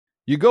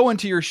You go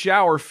into your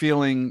shower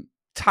feeling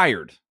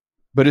tired,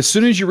 but as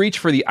soon as you reach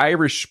for the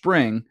Irish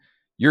Spring,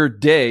 your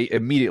day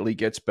immediately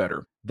gets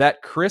better.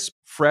 That crisp,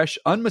 fresh,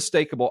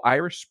 unmistakable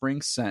Irish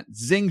Spring scent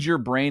zings your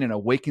brain and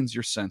awakens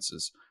your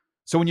senses.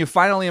 So when you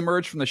finally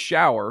emerge from the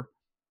shower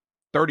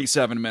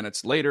 37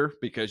 minutes later,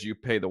 because you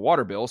pay the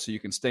water bill so you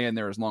can stay in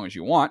there as long as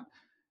you want,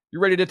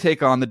 you're ready to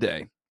take on the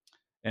day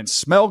and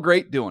smell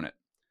great doing it.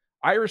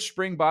 Irish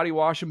Spring Body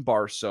Wash and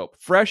Bar Soap.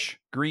 Fresh,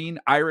 green,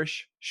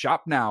 Irish.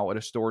 Shop now at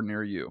a store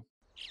near you.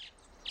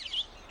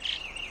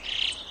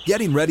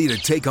 Getting ready to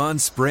take on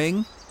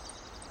spring?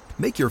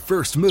 Make your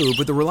first move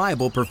with the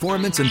reliable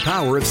performance and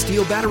power of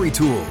Steel battery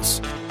tools.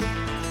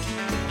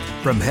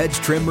 From hedge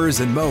trimmers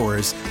and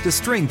mowers to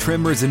string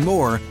trimmers and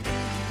more,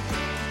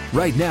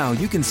 right now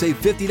you can save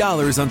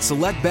 $50 on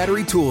select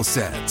battery tool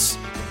sets.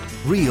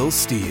 Real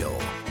Steel.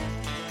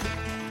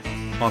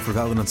 Offer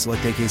valid on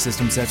select AK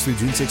system sets through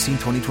June 16,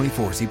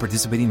 2024. See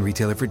participating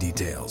retailer for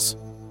details.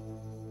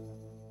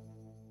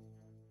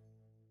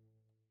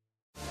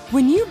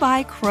 When you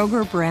buy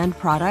Kroger brand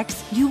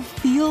products, you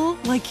feel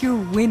like you're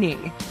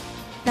winning.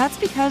 That's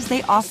because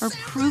they offer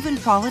proven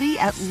quality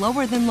at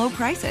lower than low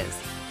prices.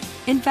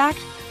 In fact,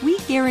 we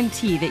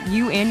guarantee that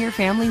you and your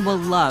family will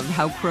love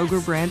how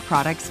Kroger brand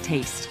products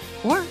taste,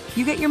 or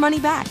you get your money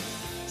back.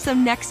 So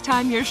next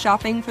time you're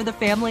shopping for the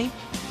family,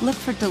 look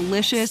for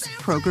delicious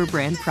Kroger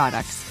brand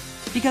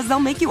products, because they'll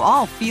make you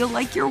all feel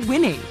like you're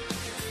winning.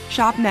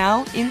 Shop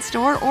now,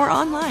 in-store, or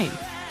online.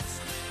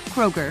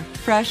 Kroger,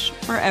 fresh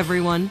for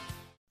everyone.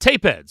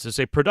 Tapeheads is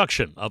a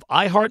production of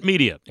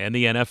iHeartMedia and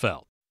the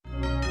NFL.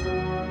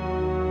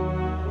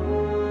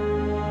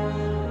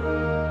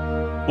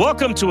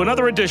 Welcome to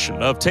another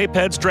edition of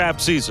Tapeheads Draft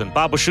Season.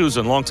 Bob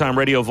Wischusen, longtime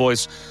radio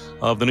voice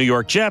of the New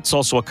York Jets,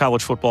 also a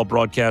college football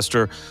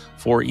broadcaster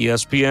for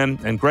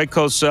ESPN, and Greg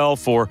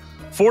Cosell for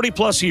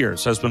 40-plus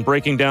years has been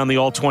breaking down the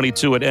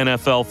All-22 at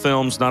NFL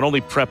Films, not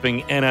only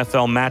prepping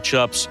NFL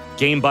matchups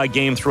game by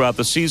game throughout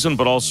the season,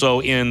 but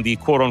also in the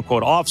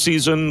quote-unquote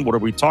off-season. What are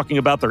we talking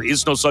about? There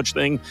is no such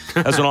thing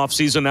as an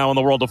off-season now in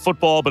the world of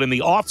football, but in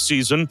the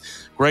off-season,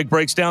 Greg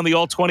breaks down the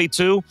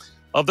All-22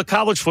 of the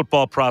college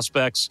football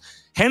prospects.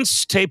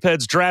 Hence,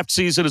 Tapeheads Draft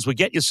Season as we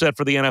get you set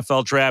for the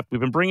NFL Draft.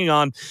 We've been bringing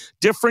on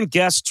different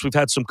guests. We've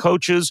had some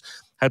coaches,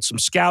 had some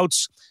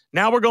scouts.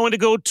 Now we're going to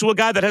go to a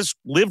guy that has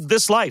lived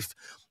this life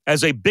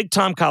as a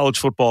big-time college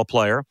football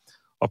player,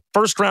 a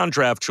first-round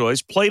draft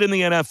choice, played in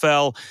the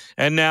NFL,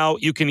 and now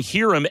you can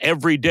hear him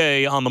every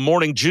day on the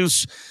Morning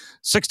Juice,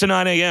 6 to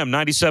 9 a.m.,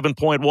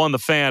 97.1 The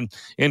Fan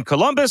in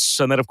Columbus.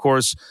 And then, of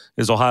course,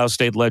 is Ohio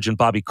State legend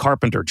Bobby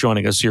Carpenter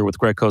joining us here with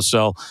Greg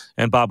Cosell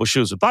and Bob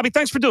Wischusen. Bobby,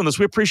 thanks for doing this.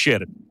 We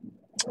appreciate it.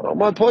 Oh,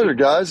 my pleasure,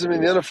 guys. I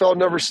mean, the NFL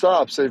never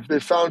stops.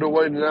 They've found a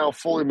way to now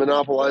fully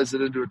monopolize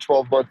it into a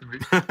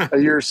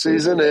 12-month-a-year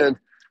season. And,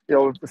 you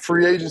know, the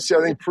free agency,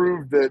 I think,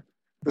 proved that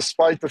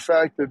despite the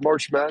fact that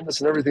March Madness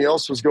and everything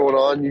else was going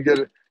on, you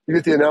get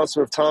the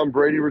announcement of Tom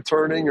Brady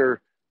returning, or,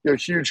 you know,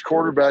 huge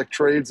quarterback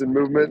trades and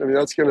movement. I mean,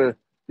 that's going to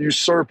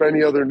usurp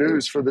any other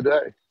news for the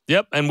day.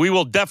 Yep, and we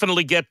will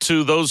definitely get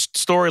to those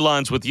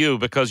storylines with you,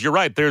 because you're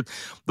right. The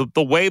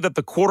way that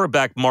the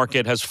quarterback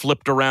market has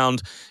flipped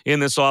around in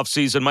this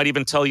offseason might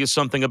even tell you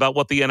something about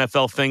what the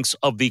NFL thinks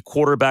of the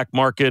quarterback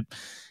market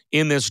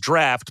in this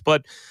draft.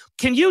 But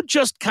can you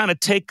just kind of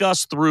take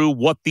us through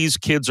what these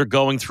kids are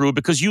going through?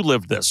 Because you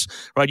lived this,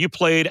 right? You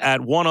played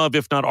at one of,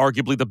 if not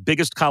arguably, the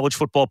biggest college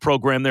football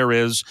program there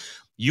is.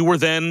 You were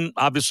then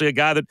obviously a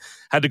guy that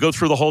had to go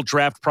through the whole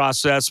draft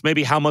process,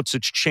 maybe how much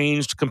it's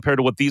changed compared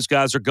to what these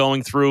guys are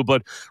going through.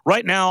 But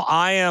right now,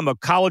 I am a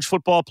college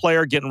football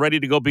player getting ready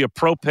to go be a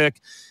pro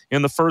pick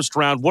in the first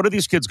round. What are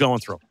these kids going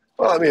through?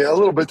 Well, I mean, a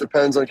little bit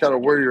depends on kind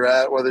of where you're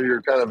at, whether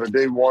you're kind of a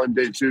day one,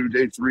 day two,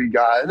 day three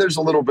guy. And there's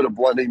a little bit of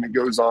blending that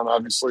goes on,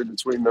 obviously,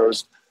 between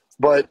those.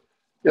 But,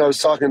 you know, I was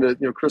talking to,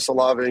 Chris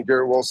Olave and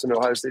Garrett Wilson at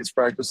Ohio State's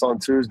practice on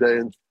Tuesday.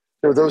 And,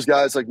 those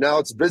guys, like, now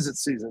it's visit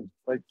season.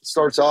 Like, it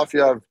starts off, you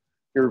have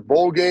your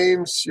bowl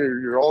games,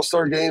 your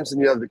all-star games,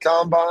 and you have the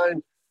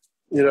combine,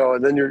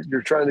 and then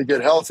you're trying to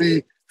get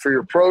healthy for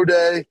your pro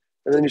day.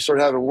 And then you start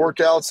having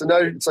workouts. And now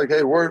it's like,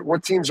 hey,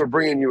 what teams are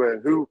bringing you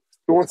in? Who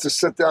wants to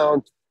sit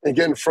down and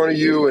get in front of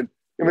you, and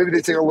maybe they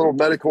take a little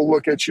medical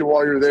look at you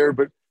while you're there,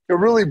 but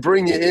really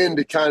bring you in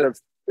to kind of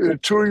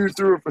tour you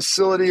through a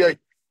facility.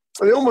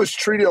 They almost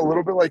treat it a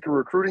little bit like a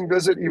recruiting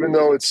visit, even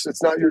though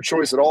it's not your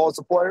choice at all as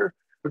a player.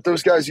 But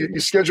those guys, you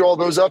schedule all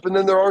those up, and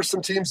then there are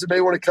some teams that may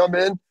want to come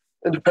in,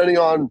 and depending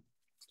on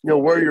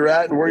where you're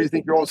at and where you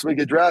think you're ultimately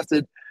get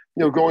drafted,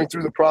 going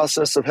through the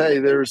process of, hey,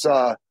 there's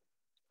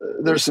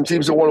some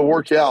teams that want to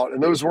work you out,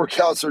 and those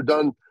workouts are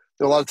done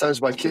a lot of times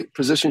by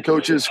position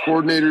coaches,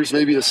 coordinators,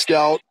 maybe a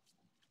scout,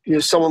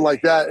 someone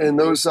like that. And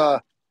those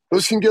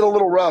can get a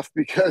little rough,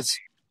 because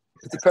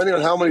depending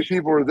on how many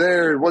people are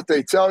there and what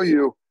they tell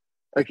you,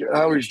 like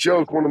I always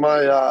joke, one of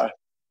my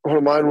one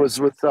of mine was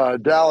with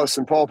Dallas,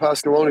 and Paul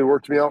Pasqualoni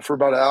worked me out for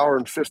about an hour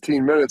and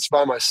 15 minutes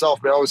by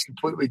myself. Man, I was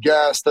completely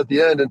gassed at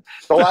the end. And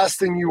the last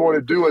thing you want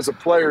to do as a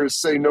player is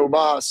say no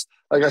mas.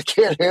 Like, I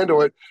can't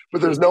handle it,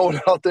 but there's no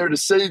one out there to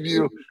save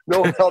you,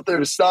 no one out there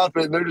to stop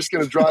it, and they're just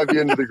going to drive you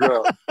into the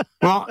ground.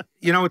 Well,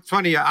 it's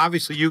funny.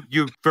 Obviously,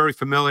 you're very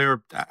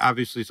familiar,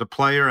 obviously, as a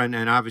player and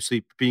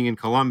obviously being in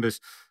Columbus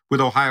with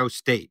Ohio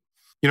State.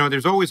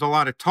 There's always a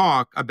lot of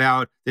talk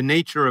about the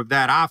nature of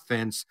that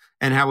offense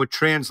and how it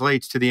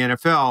translates to the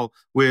NFL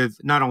with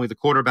not only the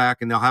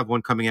quarterback, and they'll have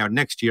one coming out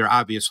next year,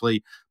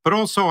 obviously, but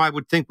also I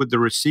would think with the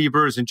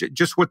receivers and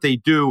just what they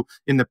do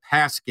in the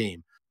pass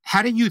game.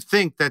 How do you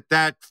think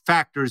that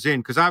factors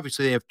in? Because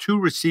obviously they have two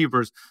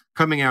receivers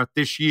coming out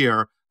this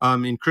year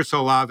in Chris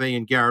Olave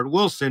and Garrett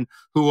Wilson,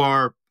 who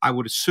are, I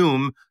would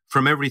assume,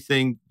 from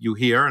everything you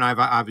hear, and I've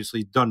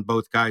obviously done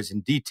both guys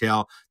in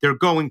detail, they're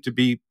going to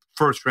be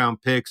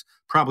first-round picks,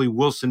 probably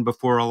Wilson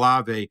before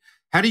Olave.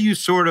 How do you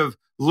sort of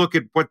look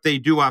at what they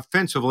do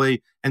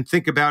offensively and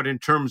think about in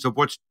terms of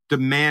what's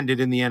demanded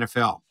in the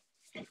NFL?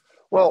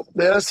 Well,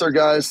 they asked their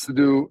guys to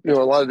do, a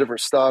lot of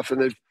different stuff,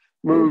 and they've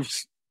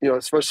moved,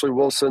 especially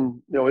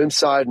Wilson,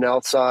 inside and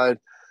outside.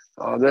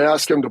 They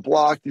ask him to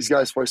block. These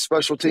guys play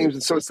special teams.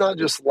 And so it's not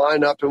just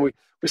line up. And we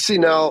see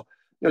now,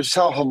 just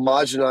how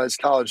homogenized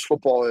college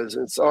football is.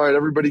 It's all right,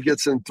 everybody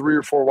gets in 3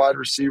 or 4 wide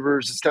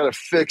receivers. It's kind of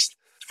fixed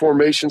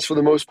formations for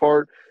the most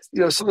part.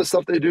 Some of the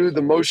stuff they do,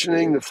 the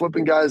motioning, the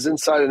flipping guys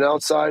inside and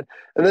outside,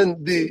 and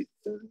then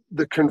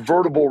the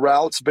convertible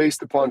routes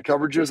based upon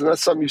coverages. And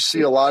that's something you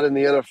see a lot in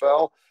the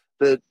NFL,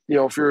 that,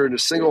 if you're in a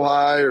single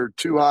high or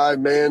 2 high,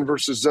 man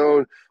versus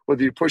zone,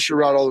 whether you push your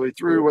route all the way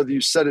through, whether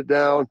you set it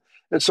down.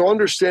 And so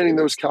understanding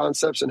those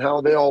concepts and how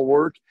they all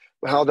work,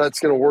 how that's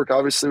going to work,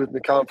 obviously, within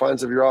the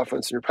confines of your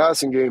offense and your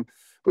passing game.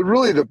 But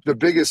really the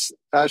biggest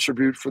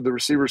attribute for the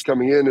receivers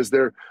coming in is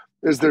their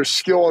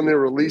skill on their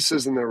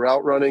releases and their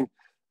route running.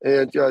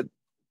 And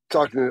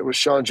talking with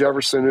Sean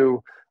Jefferson,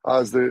 who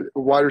is the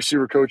wide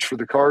receiver coach for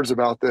the Cards,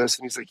 about this.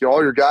 And he's like,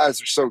 all your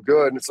guys are so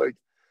good. And it's like,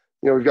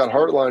 we've got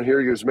Hartline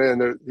here. He goes,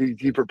 man,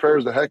 he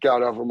prepares the heck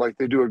out of them. Like,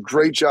 they do a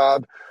great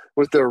job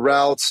with their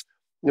routes.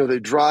 They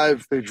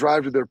drive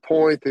to their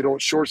point. They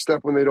don't short step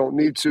when they don't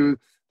need to.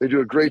 They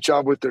do a great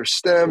job with their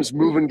stems,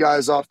 moving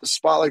guys off the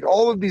spot. Like,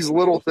 all of these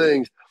little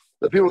things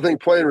that people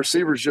think playing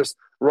receivers just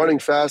running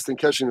fast and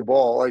catching the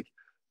ball. Like,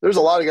 there's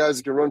a lot of guys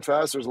that can run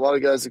fast. There's a lot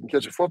of guys that can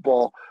catch a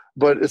football,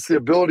 but it's the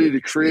ability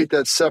to create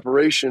that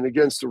separation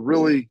against the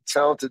really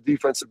talented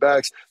defensive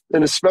backs,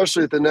 and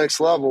especially at the next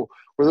level,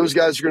 where those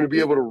guys are going to be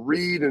able to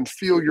read and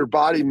feel your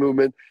body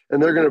movement,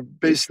 and they're going to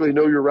basically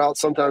know your route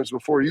sometimes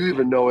before you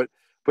even know it.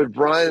 But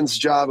Brian's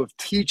job of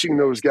teaching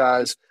those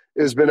guys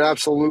has been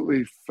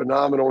absolutely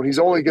phenomenal, and he's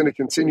only going to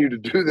continue to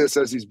do this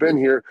as he's been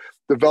here,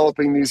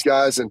 developing these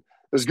guys. And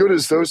as good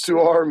as those two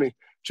are,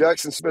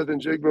 Jackson Smith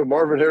and Jigba,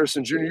 Marvin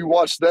Harrison Jr., you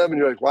watch them and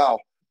you're like, wow,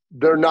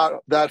 they're not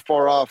that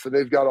far off, and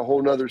they've got a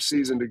whole nother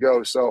season to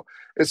go. So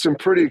it's been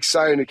pretty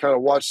exciting to kind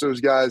of watch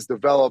those guys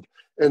develop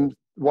and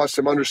watch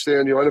them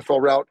understand,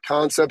 NFL route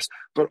concepts,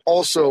 but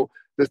also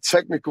the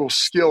technical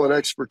skill and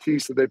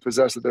expertise that they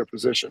possess at their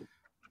position.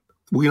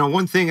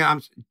 One thing,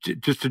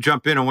 just to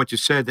jump in on what you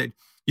said, that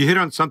you hit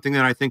on something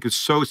that I think is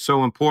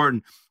so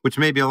important, which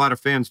maybe a lot of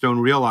fans don't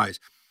realize,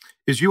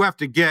 is you have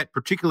to get,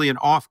 particularly an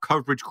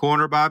off-coverage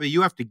corner, Bobby,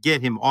 you have to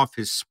get him off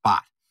his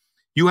spot.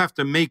 You have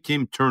to make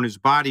him turn his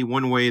body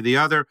one way or the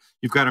other.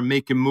 You've got to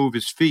make him move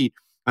his feet.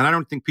 And I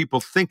don't think people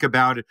think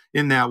about it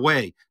in that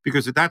way,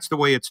 because that's the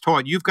way it's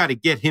taught. You've got to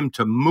get him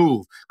to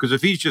move, because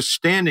if he's just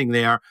standing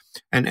there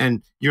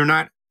and you're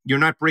not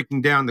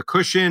breaking down the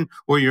cushion,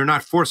 or you're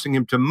not forcing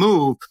him to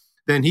move,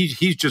 then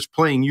he's just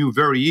playing you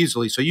very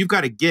easily. So you've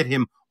got to get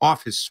him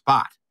off his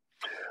spot.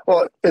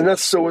 Well, and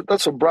that's what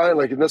Brian,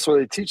 and that's what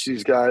they teach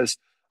these guys,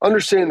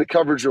 understanding the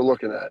coverage you're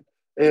looking at.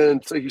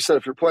 And like you said,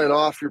 if you're playing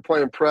off, you're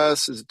playing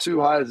press, is it too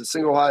high, is it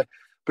single high?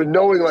 But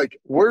knowing,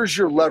 where's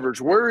your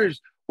leverage? Where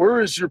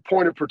is your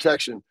point of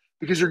protection?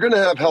 Because you're going to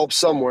have help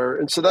somewhere.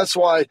 And so that's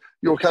why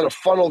you'll kind of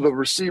funnel the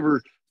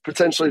receiver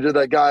potentially to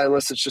that guy,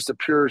 unless it's just a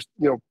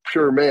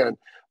pure man.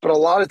 But a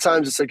lot of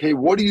times it's like, hey,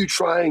 what are you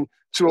trying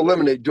to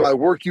eliminate? Do I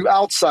work you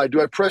outside?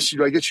 Do I press you?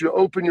 Do I get you to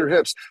open your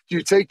hips? Do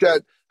you take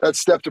that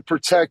step to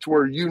protect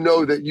where you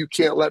know that you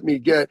can't let me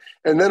get?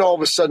 And then all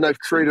of a sudden I've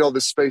created all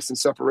this space and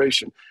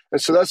separation. And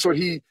so that's what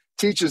he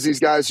teaches these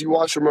guys. You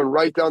watch them run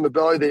right down the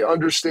belly. They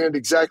understand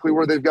exactly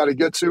where they've got to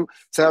get to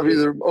have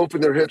either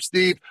open their hips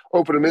deep,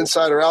 open them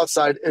inside or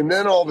outside. And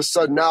then all of a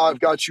sudden now I've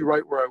got you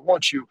right where I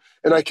want you,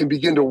 and I can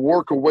begin to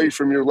work away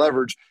from your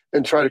leverage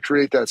and try to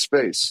create that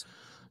space.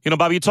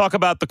 Bobby, you talk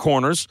about the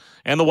corners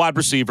and the wide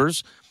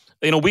receivers.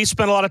 We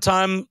spent a lot of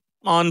time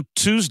on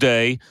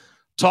Tuesday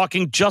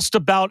talking just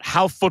about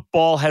how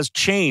football has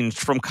changed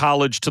from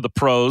college to the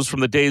pros,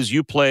 from the days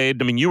you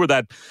played. You were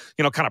that,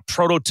 kind of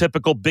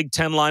prototypical Big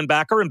Ten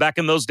linebacker. And back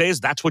in those days,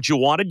 that's what you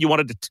wanted. You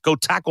wanted to go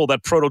tackle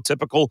that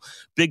prototypical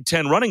Big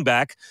Ten running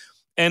back.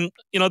 And,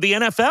 the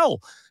NFL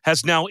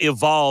has now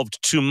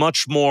evolved to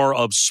much more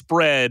of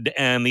spread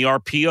and the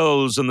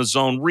RPOs and the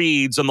zone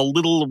reads and the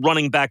little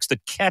running backs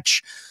that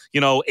catch,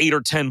 8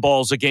 or 10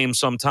 balls a game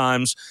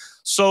sometimes.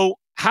 So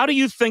how do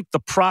you think the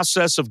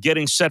process of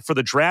getting set for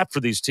the draft for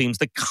these teams,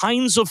 the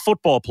kinds of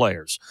football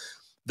players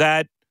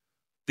that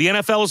the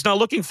NFL is now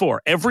looking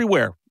for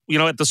everywhere,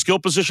 at the skill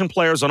position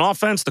players on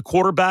offense, the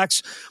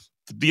quarterbacks,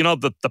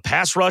 the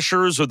pass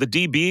rushers or the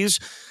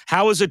DBs,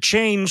 how has it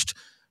changed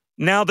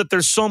now that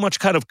there's so much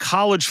kind of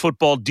college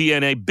football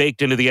DNA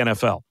baked into the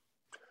NFL?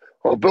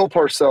 Well, Bill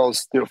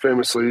Parcells,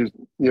 famously,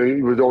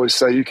 he would always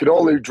say you could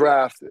only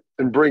draft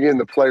and bring in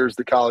the players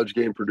the college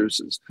game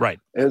produces. Right.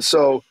 And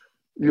so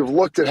you've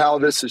looked at how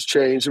this has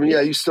changed. I mean,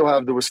 you still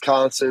have the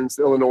Wisconsins,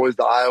 the Illinois,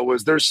 the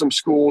Iowas. There's some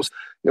schools,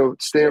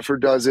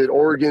 Stanford does it,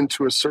 Oregon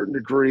to a certain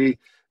degree.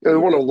 They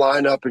want to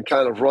line up and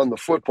kind of run the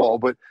football.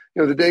 But,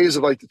 the days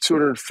of like the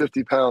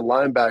 250-pound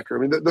linebacker, I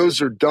mean,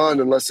 those are done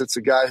unless it's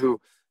a guy who,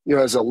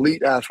 has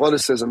elite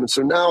athleticism. And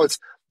so now it's,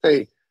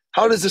 hey,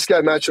 how does this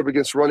guy match up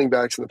against running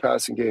backs in the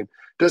passing game?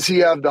 Does he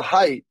have the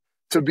height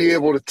to be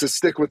able to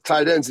stick with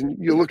tight ends? And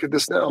you look at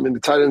this now. I mean, the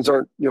tight ends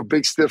aren't,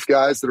 big, stiff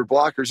guys that are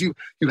blockers. You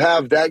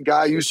have that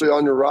guy usually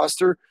on your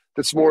roster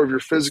that's more of your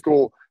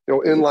physical,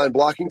 inline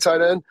blocking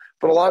tight end.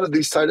 But a lot of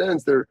these tight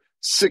ends, they're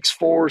 6'4",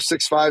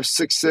 6'5",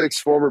 6'6",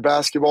 former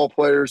basketball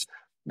players.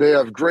 They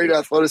have great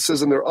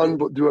athleticism. They're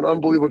do an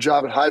unbelievable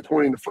job at high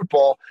pointing the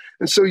football.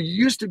 And so you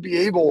used to be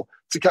able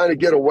to kind of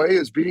get away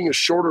as being a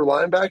shorter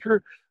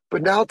linebacker,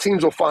 but now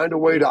teams will find a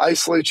way to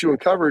isolate you in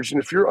coverage.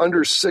 And if you're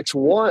under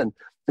 6'1",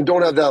 and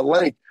don't have that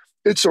length,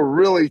 it's a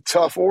really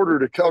tough order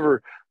to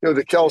cover,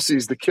 the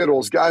Kelce's, the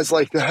Kittles, guys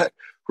like that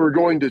who are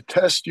going to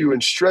test you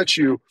and stretch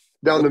you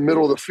down the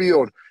middle of the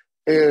field.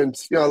 And,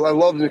 I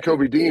love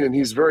Nakobe Dean, and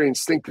he's very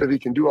instinctive. He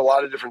can do a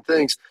lot of different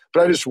things.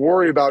 But I just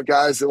worry about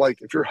guys that,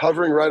 like, if you're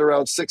hovering right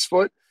around 6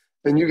 foot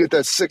and you get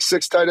that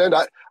 6'6" tight end,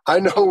 I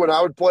know when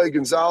I would play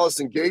Gonzalez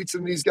and Gates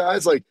and these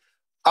guys, like,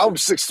 I'm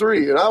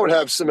 6'3", and I would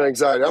have some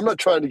anxiety. I'm not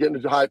trying to get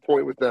into high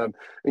point with them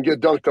and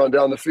get dunked on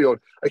down the field.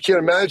 I can't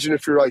imagine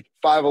if you're like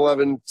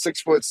 5'11",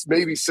 6 foot,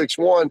 maybe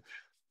 6'1",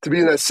 to be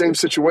in that same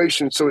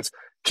situation. So it's,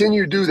 can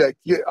you do that?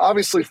 Yeah,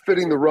 obviously,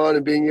 fitting the run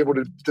and being able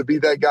to be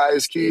that guy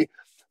is key.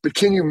 But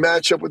can you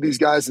match up with these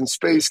guys in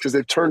space because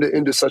they've turned it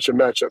into such a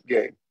matchup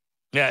game?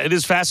 Yeah, it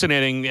is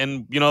fascinating.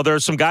 And, there are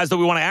some guys that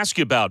we want to ask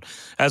you about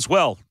as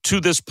well. To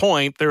this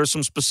point, there are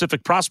some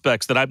specific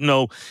prospects that I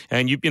know,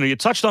 and you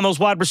touched on those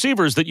wide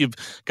receivers that you've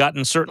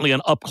gotten certainly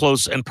an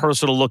up-close and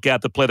personal look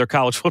at that play their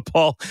college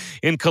football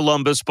in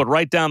Columbus. But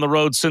right down the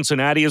road,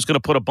 Cincinnati is going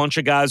to put a bunch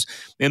of guys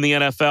in the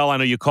NFL. I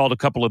know you called a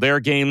couple of their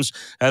games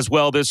as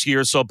well this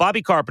year. So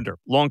Bobby Carpenter,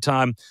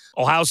 longtime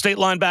Ohio State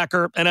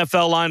linebacker,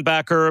 NFL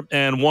linebacker,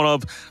 and one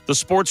of the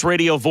sports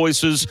radio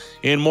voices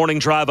in Morning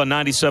Drive on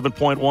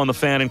 97.1 The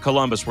Fan in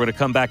Columbus. We're going to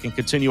come back and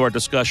continue our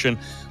discussion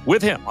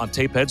with him on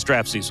Tapeheads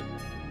Draft Season.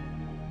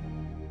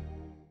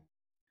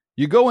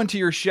 You go into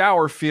your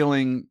shower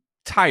feeling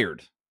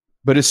tired,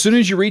 but as soon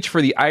as you reach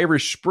for the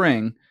Irish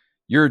Spring,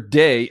 your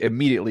day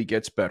immediately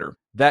gets better.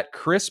 That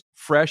crisp,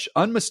 fresh,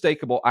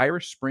 unmistakable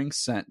Irish Spring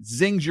scent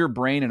zings your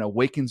brain and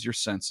awakens your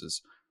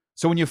senses.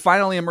 So when you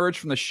finally emerge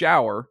from the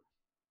shower,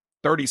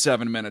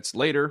 37 minutes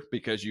later,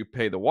 because you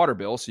pay the water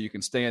bill so you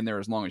can stay in there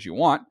as long as you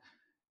want,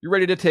 you're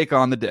ready to take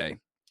on the day.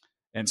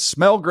 And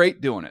smell great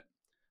doing it.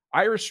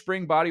 Irish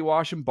Spring Body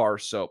Wash and Bar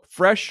Soap.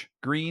 Fresh,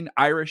 green,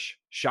 Irish.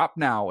 Shop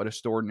now at a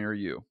store near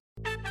you.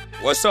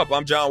 What's up?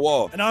 I'm John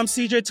Wall. And I'm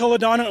CJ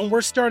Toledano, and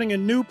we're starting a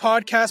new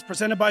podcast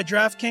presented by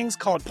DraftKings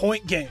called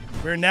Point Game.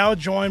 We're now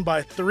joined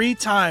by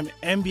 3-time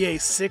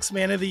NBA Sixth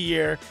Man of the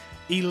Year,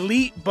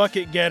 elite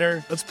bucket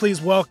getter. Let's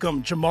please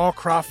welcome Jamal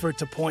Crawford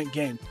to Point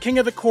Game. King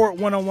of the Court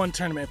one-on-one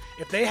tournament.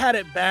 If they had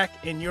it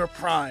back in your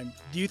prime,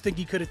 do you think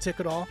you could have took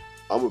it all?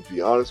 I'm going to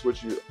be honest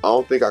with you. I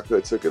don't think I could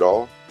have took it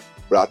all,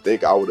 but I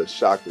think I would have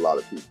shocked a lot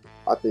of people.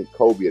 I think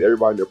Kobe and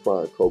everybody in their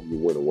prime, Kobe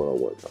would win a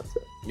one-on-one contest.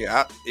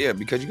 Yeah,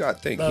 because you got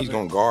to think he's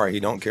going to guard. He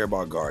don't care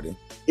about guarding.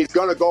 He's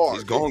going to guard.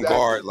 He's going to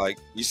guard. Like,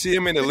 you see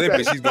him in the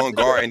Olympics, he's going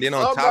to guard. And then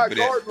on top of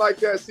that. Like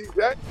that, see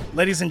that?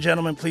 Ladies and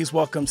gentlemen, please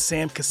welcome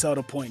Sam Cassell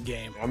to Point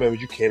Game. I remember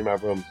you came to my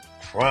room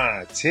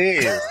crying,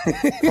 tears,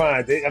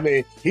 crying. I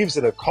mean, he was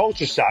in a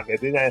culture shock. And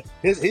then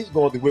he's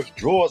going through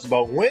withdrawals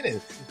about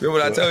winning. Remember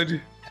what I told you?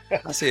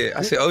 I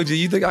said, OG,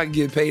 you think I can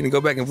get paid and go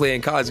back and play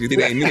in college because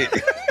it ain't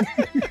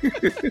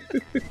it?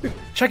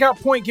 Check out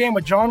Point Game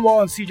with John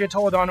Wall and CJ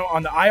Toledano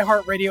on the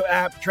iHeartRadio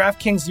app,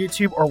 DraftKings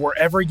YouTube, or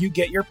wherever you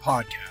get your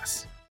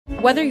podcasts.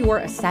 Whether you're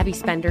a savvy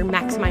spender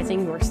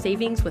maximizing your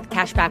savings with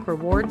cashback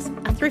rewards,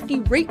 a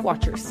thrifty rate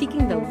watcher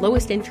seeking the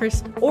lowest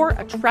interest, or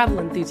a travel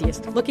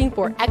enthusiast looking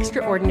for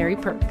extraordinary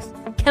perks,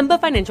 Kemba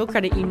Financial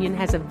Credit Union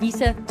has a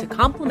visa to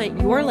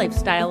complement your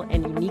lifestyle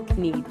and unique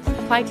needs.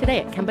 Apply today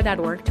at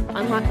Kemba.org to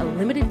unlock a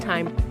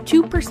limited-time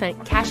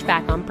 2% cash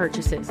back on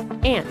purchases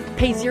and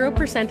pay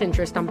 0%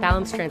 interest on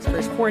balance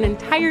transfers for an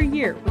entire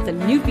year with a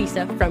new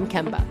visa from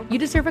Kemba. You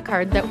deserve a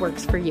card that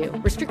works for you.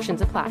 Restrictions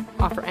apply.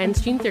 Offer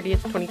ends June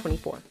 30th,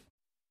 2024.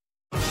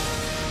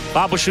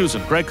 Bob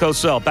Wischusen, Greg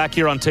Cosell, back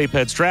here on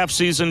Tapeheads Draft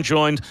Season,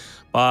 joined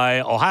by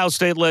Ohio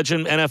State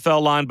legend,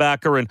 NFL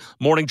linebacker, and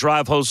morning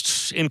drive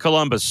host in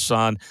Columbus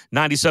on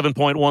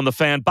 97.1 The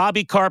Fan,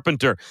 Bobby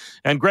Carpenter.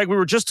 And Greg, we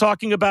were just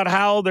talking about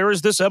how there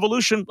is this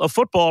evolution of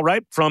football,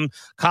 right, from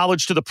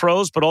college to the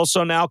pros, but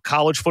also now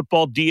college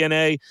football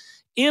DNA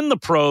in the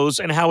pros,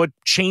 and how it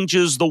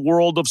changes the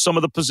world of some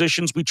of the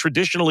positions we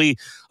traditionally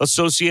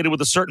associated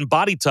with a certain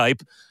body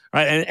type,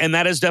 right? And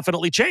that has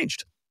definitely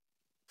changed.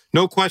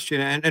 No question.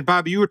 And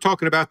Bobby, you were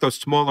talking about those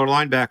smaller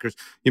linebackers.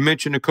 You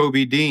mentioned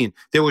Nakobe Dean.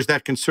 There was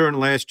that concern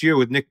last year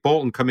with Nick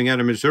Bolton coming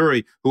out of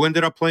Missouri, who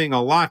ended up playing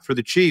a lot for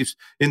the Chiefs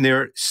in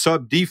their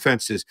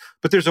sub-defenses.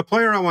 But there's a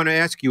player I want to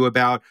ask you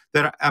about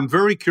that I'm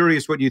very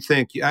curious what you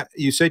think.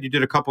 You said you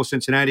did a couple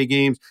Cincinnati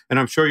games, and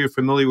I'm sure you're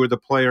familiar with the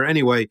player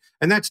anyway,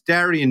 and that's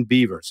Darian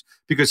Beavers,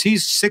 because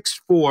he's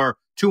 6'4",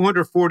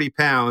 240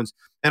 pounds,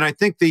 and I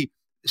think the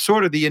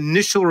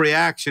initial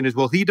reaction is,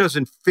 well, he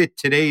doesn't fit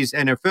today's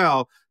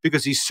NFL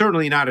because he's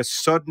certainly not a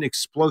sudden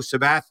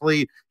explosive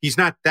athlete. He's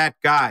not that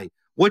guy.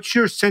 What's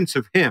your sense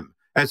of him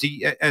as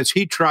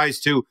he tries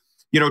to,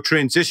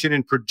 transition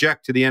and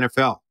project to the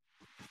NFL?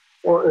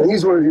 Well, and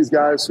he's one of these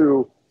guys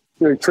who,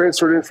 he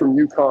transferred in from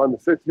UConn, the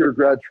fifth-year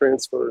grad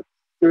transfer.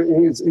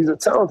 He's a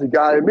talented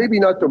guy, maybe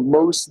not the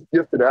most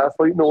gifted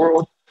athlete in the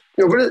world,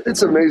 but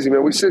it's amazing,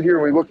 man. We sit here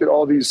and we look at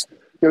all these,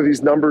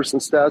 these numbers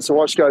and stats and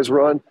watch guys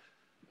run.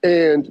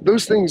 And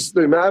those things,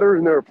 they matter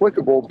and they're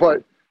applicable,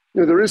 but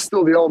there is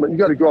still the element. You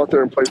got to go out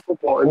there and play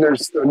football. And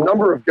there's a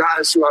number of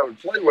guys who I would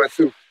play with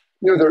who,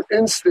 their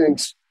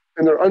instincts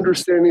and their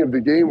understanding of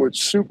the game would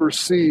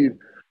supersede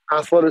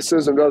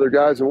athleticism to other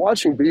guys. And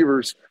watching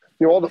Beavers,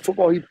 all the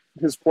football he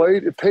has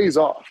played, it pays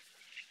off.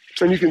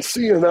 And you can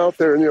see him out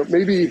there, and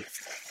maybe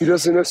he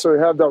doesn't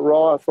necessarily have that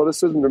raw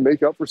athleticism to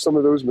make up for some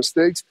of those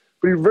mistakes,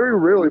 but he very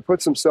rarely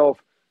puts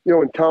himself,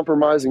 in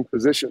compromising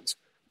positions.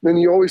 Then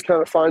you always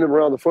kind of find him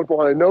around the football.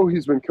 And I know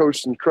he's been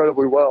coached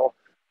incredibly well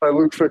by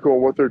Luke Fickell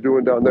and what they're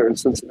doing down there in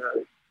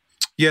Cincinnati.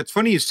 Yeah, it's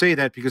funny you say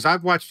that because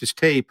I've watched his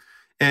tape,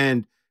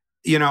 and,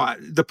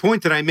 the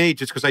point that I made,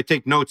 just because I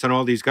take notes on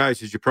all these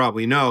guys, as you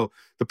probably know,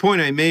 the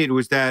point I made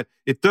was that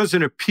it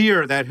doesn't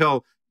appear that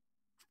he'll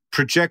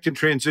project and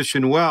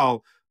transition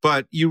well,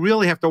 but you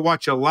really have to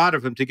watch a lot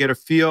of him to get a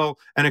feel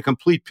and a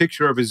complete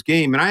picture of his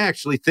game. And I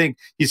actually think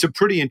he's a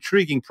pretty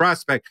intriguing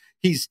prospect.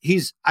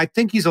 I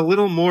think he's a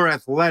little more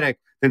athletic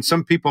than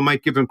some people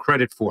might give him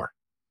credit for.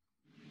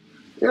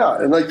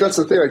 Yeah, and that's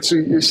the thing. So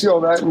you see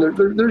all that,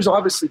 and there's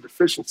obviously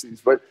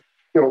deficiencies, but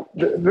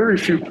very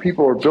few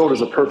people are built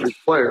as a perfect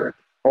player.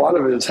 A lot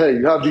of it is, hey,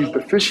 you have these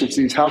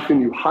deficiencies. How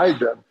can you hide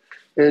them?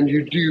 And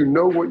do you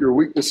know what your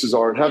weaknesses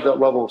are and have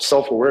that level of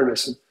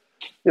self-awareness?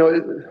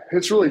 And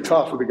it's really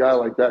tough with a guy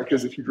like that,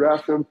 because if you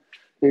draft him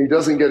and he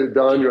doesn't get it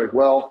done, you're like,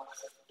 well,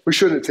 we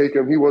shouldn't have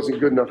taken him. He wasn't a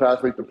good enough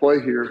athlete to play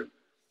here.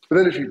 But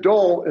then if you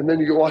don't, and then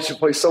you go watch him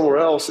play somewhere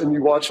else, and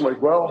you watch him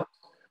like, well,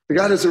 the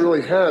guy doesn't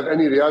really have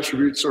any of the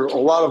attributes, or a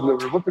lot of them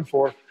that we're looking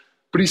for,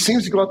 but he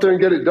seems to go out there and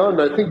get it done.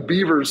 And I think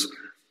Beavers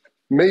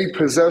may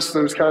possess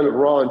those kind of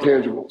raw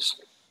intangibles.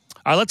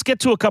 All right, let's get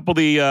to a couple of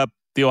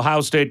the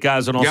Ohio State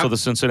guys and also the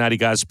Cincinnati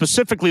guys,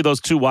 specifically those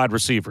two wide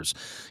receivers.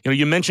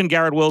 You mentioned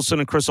Garrett Wilson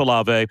and Chris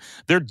Olave.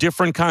 They're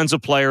different kinds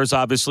of players,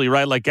 obviously,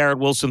 right? Like Garrett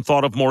Wilson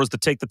thought of more as to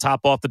take the top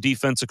off the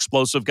defense,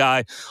 explosive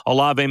guy.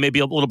 Olave maybe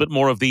a little bit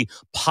more of the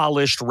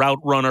polished route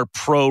runner,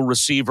 pro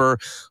receiver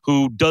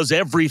who does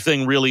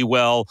everything really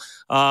well.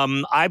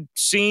 I'm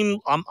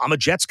a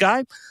Jets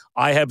guy.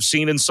 I have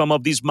seen in some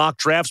of these mock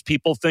drafts,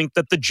 people think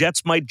that the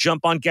Jets might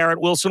jump on Garrett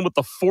Wilson with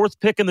the 4th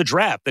pick in the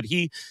draft, that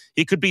he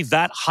could be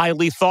that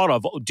highly thought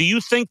of. Do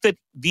you think that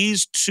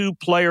these two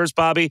players,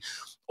 Bobby,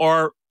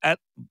 are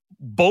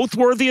both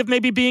worthy of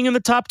maybe being in the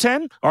top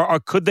 10? Or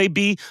could they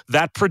be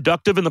that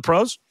productive in the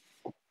pros?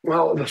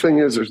 Well, the thing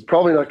is, there's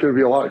probably not going to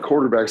be a lot of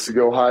quarterbacks to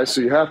go high,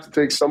 so you have to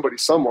take somebody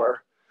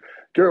somewhere.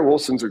 Garrett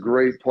Wilson's a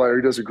great player.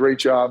 He does a great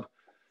job.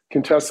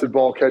 Contested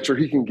ball catcher.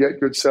 He can get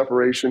good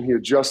separation. He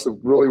adjusts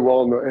really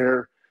well in the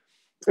air.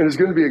 And is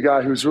going to be a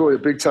guy who's really a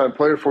big-time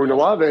player for you.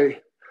 Olave,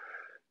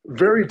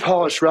 very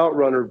polished route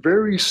runner,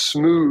 very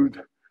smooth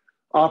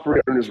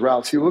operator in his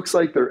routes. He looks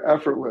like they're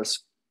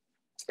effortless.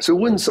 So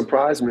it wouldn't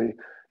surprise me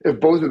if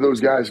both of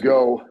those guys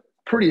go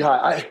pretty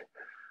high.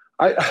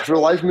 I for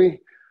the life of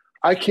me,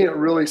 I can't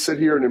really sit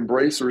here and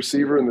embrace a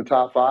receiver in the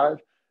top 5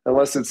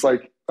 unless it's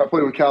like I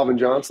played with Calvin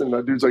Johnson.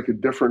 That dude's like a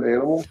different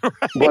animal. Right.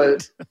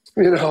 But,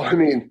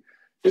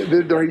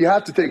 you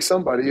have to take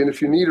somebody. And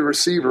if you need a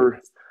receiver,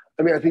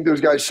 I think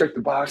those guys check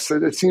the box.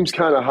 It seems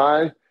kind of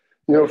high,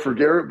 for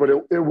Garrett, but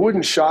it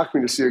wouldn't shock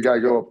me to see a guy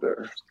go up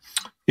there.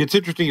 It's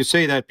interesting you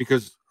say that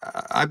because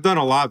I've done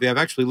Olave. I've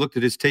actually looked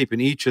at his tape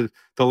in each of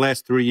the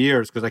last 3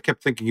 years because I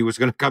kept thinking he was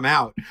going to come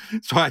out.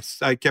 So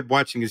I kept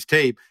watching his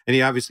tape, and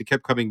he obviously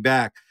kept coming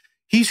back.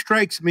 He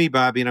strikes me,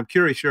 Bobby, and I'm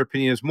curious your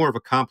opinion, as more of a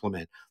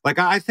compliment. Like,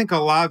 I think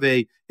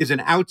Olave is an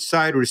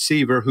outside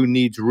receiver who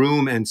needs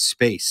room and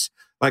space.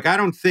 Like, I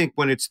don't think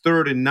when it's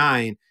 3rd and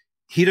 9,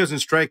 he doesn't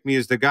strike me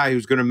as the guy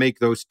who's going to make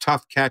those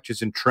tough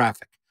catches in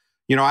traffic.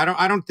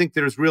 I don't think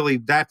there's really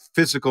that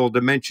physical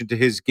dimension to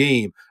his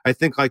game. I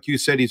think, like you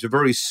said, he's a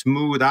very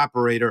smooth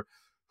operator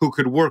who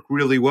could work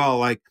really well.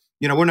 Like,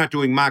 we're not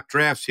doing mock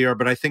drafts here,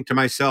 but I think to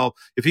myself,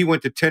 if he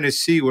went to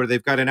Tennessee where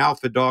they've got an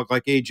alpha dog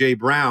like A.J.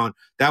 Brown,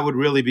 that would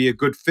really be a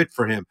good fit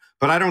for him.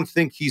 But I don't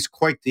think he's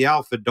quite the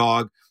alpha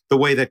dog the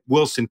way that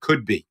Wilson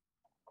could be.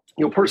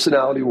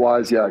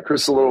 Personality-wise, yeah,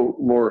 Chris is a little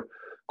more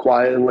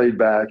quiet and laid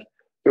back.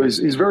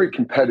 He's very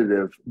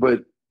competitive,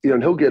 but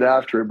and he'll get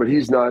after it, but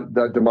he's not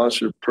that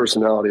demonstrative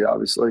personality,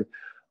 obviously.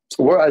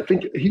 Where I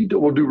think he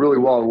will do really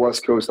well in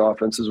West Coast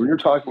offenses, when you're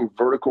talking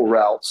vertical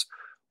routes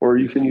where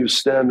you can use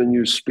stem and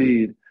use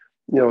speed,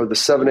 the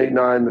 7, 8,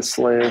 9, the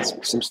slants,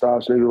 some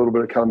stops, maybe a little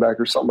bit of comeback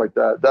or something like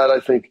that. That I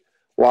think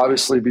will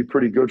obviously be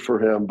pretty good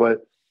for him.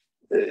 But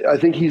I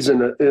think he's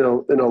an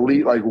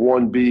elite, like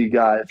 1B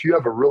guy. If you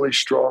have a really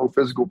strong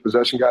physical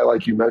possession guy,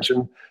 like you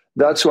mentioned,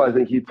 that's who I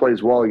think he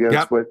plays well against.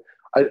 Yep. But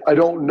I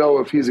don't know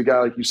if he's a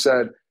guy, like you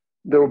said,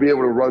 that will be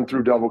able to run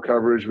through double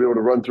coverage, be able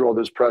to run through all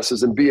those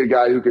presses, and be a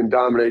guy who can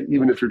dominate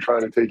even if you're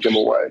trying to take him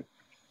away.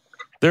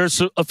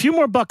 There's a few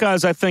more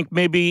Buckeyes, I think,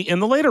 maybe in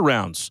the later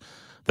rounds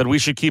that we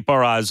should keep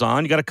our eyes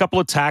on. You got a couple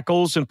of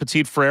tackles in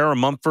Petit Frere or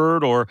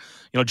Mumford or,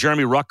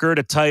 Jeremy Ruckert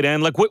at tight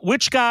end. Like,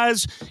 which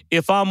guys,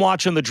 if I'm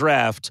watching the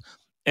draft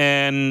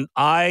and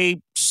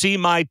I see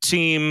my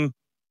team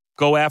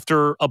go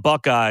after a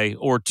Buckeye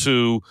or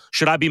two,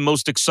 should I be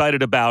most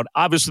excited about?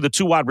 Obviously, the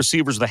 2 wide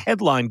receivers are the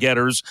headline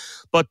getters,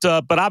 but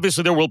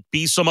obviously there will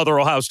be some other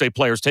Ohio State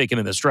players taken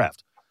in this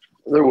draft.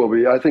 There will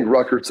be. I think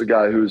Ruckert's a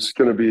guy who's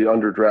going to be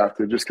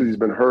underdrafted just because he's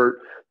been hurt.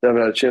 They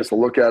haven't had a chance to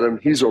look at him.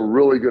 He's a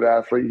really good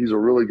athlete. He's a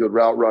really good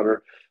route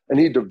runner, and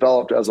he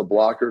developed as a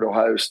blocker at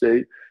Ohio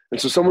State.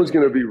 And so someone's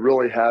going to be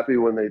really happy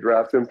when they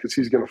draft him because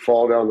he's going to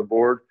fall down the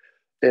board.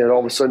 And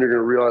all of a sudden, you're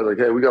going to realize, like,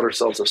 hey, we got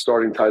ourselves a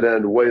starting tight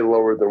end way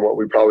lower than what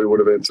we probably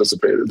would have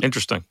anticipated.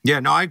 Interesting. Yeah,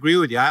 no, I agree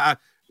with you.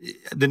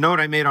 The note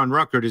I made on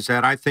Ruckert is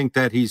that I think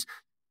that he's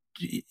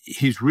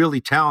really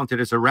talented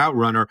as a route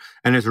runner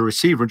and as a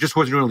receiver. Just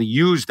wasn't really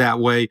used that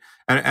way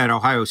at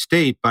Ohio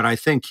State. But I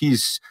think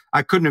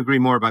I couldn't agree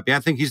more about that. I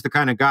think he's the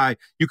kind of guy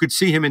you could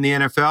see him in the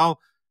NFL,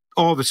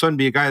 all of a sudden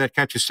be a guy that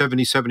catches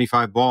 70,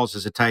 75 balls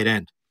as a tight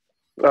end.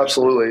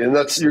 Absolutely. And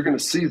you're going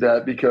to see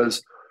that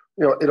because –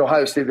 in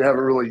Ohio State, they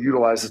haven't really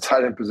utilized the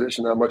tight end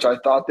position that much. I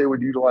thought they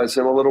would utilize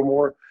him a little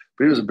more,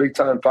 but he was a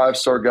big-time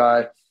 5-star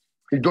guy.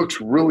 He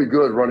looks really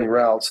good running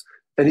routes,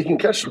 and he can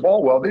catch the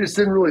ball well. They just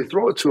didn't really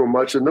throw it to him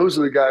much, and those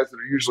are the guys that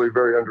are usually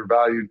very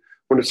undervalued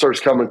when it starts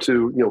coming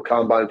to,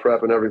 combine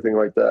prep and everything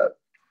like that.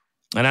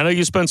 And I know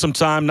you spent some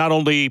time not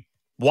only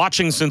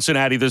watching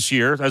Cincinnati this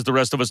year, as the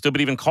rest of us did,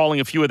 but even calling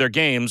a few of their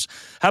games.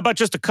 How about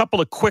just a couple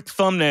of quick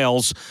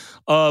thumbnails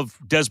of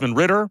Desmond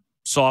Ridder,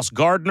 Sauce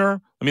Gardner?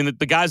 I mean,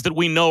 the guys that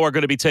we know are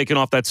going to be taken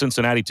off that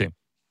Cincinnati team.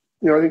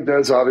 I think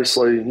Des,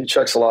 obviously, he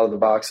checks a lot of the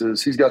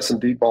boxes. He's got some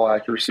deep ball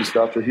accuracy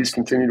stuff that he's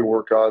continued to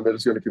work on that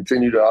is going to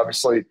continue to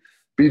obviously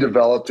be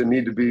developed and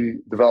need to be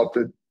developed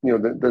at,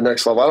 the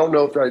next level. I don't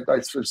know if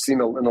I've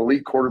seen an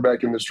elite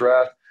quarterback in this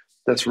draft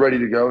that's ready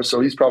to go. So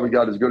he's probably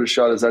got as good a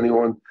shot as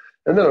anyone.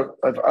 And then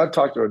I've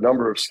talked to a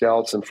number of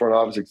scouts and front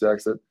office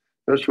execs that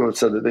there's people that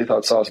said that they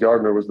thought Sauce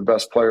Gardner was the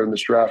best player in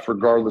this draft,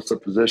 regardless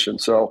of position.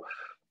 So,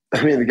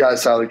 I mean, the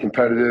guy's highly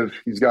competitive.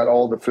 He's got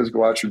all the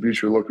physical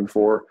attributes you're looking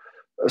for.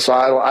 So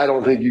I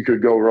don't think you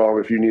could go wrong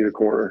if you need a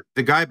corner.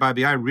 The guy,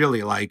 Bobby, I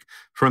really like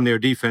from their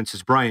defense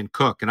is Brian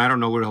Cook, and I don't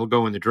know where he'll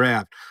go in the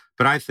draft,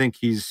 but I think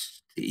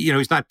he's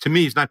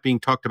not being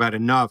talked about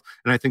enough,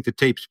 and I think the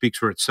tape speaks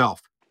for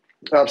itself.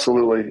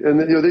 Absolutely. And,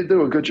 they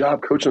do a good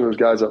job coaching those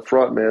guys up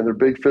front, man. They're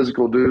big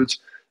physical dudes,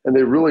 and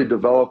they really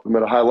develop them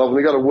at a high level. And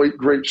they got a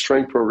great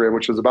strength program,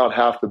 which is about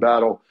half the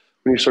battle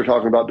when you start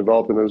talking about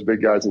developing those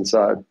big guys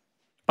inside.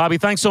 Bobby,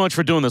 thanks so much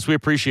for doing this. We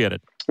appreciate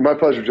it. My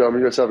pleasure,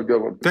 gentlemen. You guys have a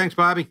good one. Thanks,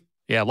 Bobby.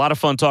 Yeah, a lot of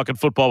fun talking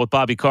football with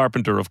Bobby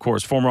Carpenter, of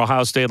course, former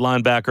Ohio State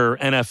linebacker,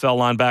 NFL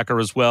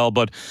linebacker as well.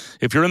 But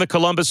if you're in the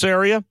Columbus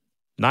area,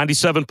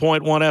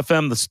 97.1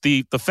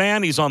 FM, the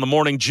Fan, he's on the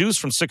Morning Juice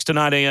from 6 to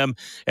 9 a.m.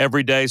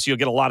 every day. So you'll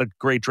get a lot of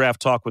great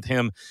draft talk with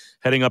him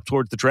heading up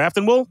towards the draft.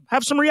 And we'll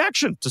have some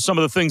reaction to some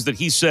of the things that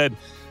he said,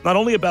 not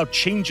only about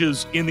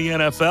changes in the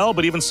NFL,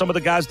 but even some of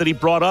the guys that he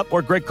brought up,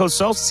 where Greg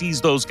Cosell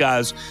sees those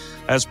guys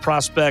as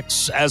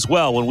prospects as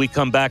well when we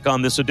come back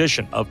on this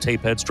edition of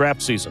Tapeheads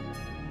Draft Season.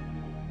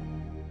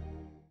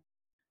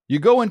 You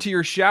go into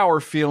your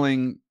shower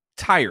feeling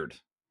tired,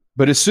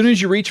 but as soon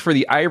as you reach for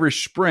the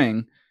Irish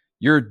Spring,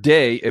 your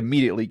day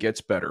immediately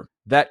gets better.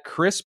 That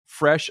crisp,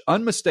 fresh,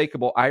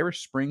 unmistakable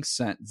Irish Spring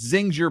scent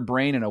zings your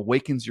brain and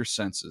awakens your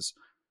senses.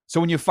 So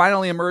when you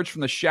finally emerge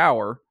from the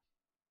shower,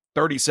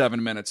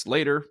 37 minutes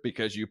later,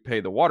 because you pay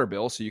the water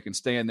bill so you can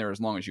stay in there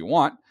as long as you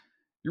want,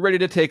 you're ready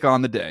to take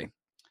on the day.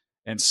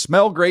 And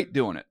smell great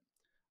doing it.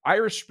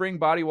 Irish Spring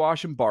Body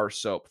Wash and Bar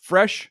Soap.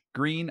 Fresh,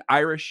 green,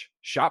 Irish.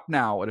 Shop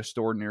now at a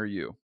store near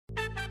you.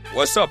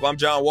 What's up? I'm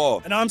John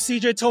Wall. And I'm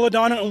CJ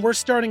Toledano, and we're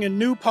starting a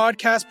new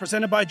podcast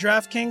presented by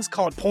DraftKings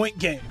called Point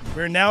Game.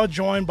 We're now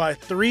joined by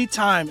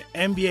 3-time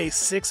NBA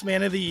Sixth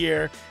Man of the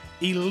Year,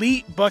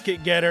 elite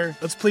bucket getter.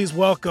 Let's please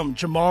welcome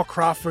Jamal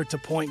Crawford to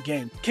Point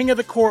Game. King of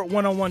the Court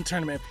one-on-one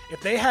tournament.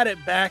 If they had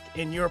it back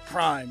in your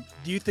prime,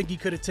 do you think you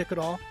could have took it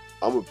all?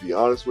 I'm going to be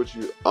honest with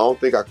you. I don't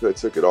think I could have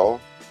took it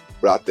all,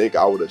 but I think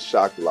I would have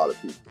shocked a lot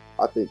of people.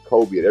 I think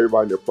Kobe and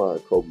everybody in their prime,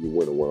 Kobe would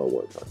win a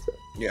one-on-one contest.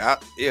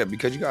 Yeah,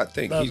 because you got to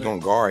think, he's going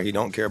to guard. He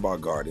don't care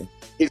about guarding.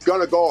 He's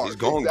going to guard. He's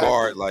going to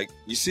guard. Like,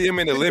 you see him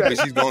in the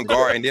Olympics, he's going to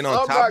guard. And then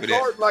on top of that. I'm not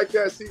guarding like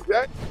that,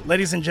 CJ.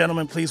 Ladies and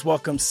gentlemen, please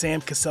welcome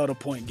Sam Cassell to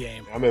Point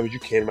Game. I remember you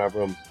came to my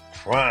room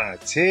crying,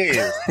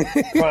 tears,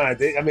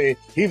 crying. I mean,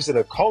 he was in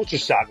a culture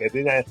shock. And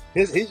then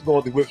he's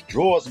going through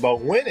withdrawals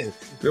about winning.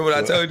 Remember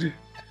what I told you?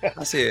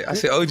 I said,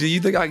 OG,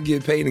 you think I can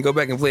get paid and go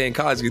back and play in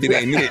college because it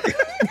ain't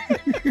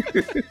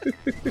it?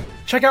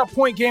 Check out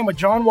Point Game with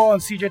John Wall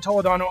and CJ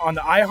Toledano on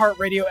the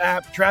iHeartRadio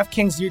app,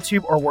 DraftKings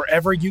YouTube, or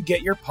wherever you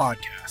get your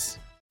podcasts.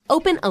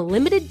 Open a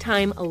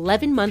limited-time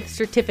 11-month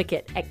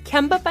certificate at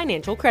Kemba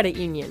Financial Credit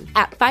Union.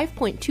 At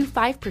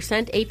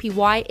 5.25%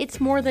 APY,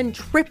 it's more than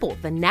triple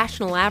the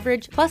national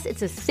average, plus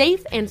it's a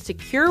safe and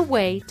secure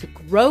way to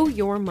grow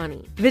your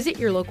money. Visit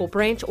your local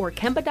branch or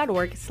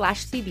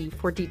kemba.org/cb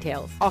for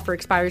details. Offer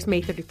expires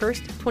May 31st,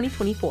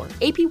 2024.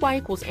 APY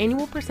equals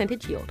annual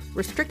percentage yield.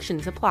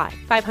 Restrictions apply.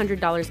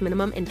 $500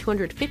 minimum and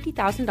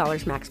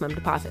 $250,000 maximum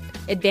deposit.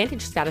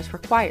 Advantage status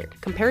required.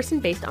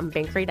 Comparison based on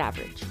bank rate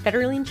average.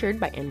 Federally insured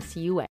by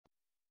NCUA.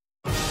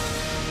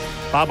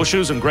 Bob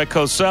Wischusen and Greg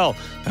Cosell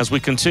as we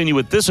continue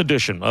with this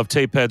edition of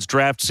Tapeheads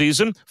Draft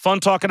Season. Fun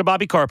talking to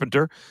Bobby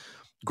Carpenter.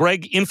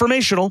 Greg,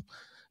 informational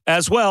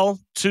as well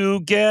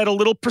to get a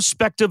little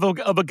perspective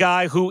of a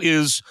guy who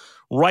is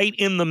right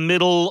in the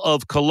middle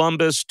of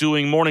Columbus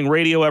doing morning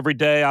radio every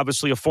day,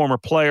 obviously a former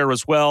player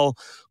as well,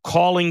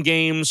 calling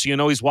games. You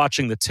know, he's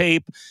watching the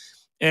tape.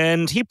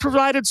 And he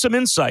provided some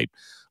insight,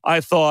 I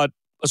thought,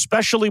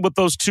 especially with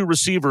those two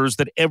receivers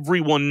that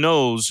everyone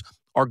knows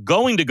are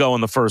going to go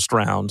in the first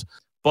round.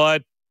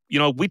 But, you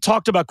know, we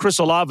talked about Chris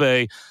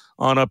Olave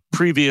on a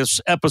previous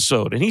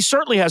episode, and he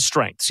certainly has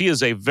strengths. He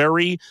is a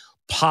very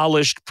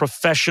polished,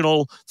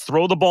 professional,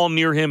 throw the ball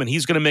near him, and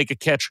he's going to make a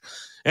catch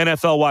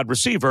NFL wide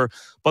receiver.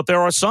 But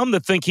there are some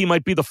that think he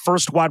might be the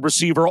first wide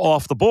receiver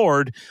off the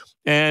board.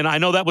 And I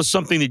know that was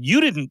something that you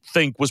didn't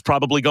think was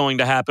probably going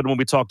to happen when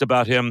we talked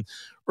about him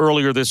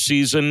earlier this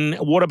season.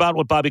 What about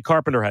what Bobby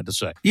Carpenter had to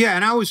say? Yeah,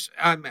 and I was...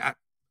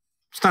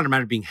 it's not a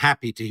matter of being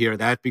happy to hear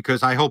that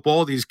because I hope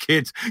all these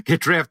kids get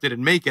drafted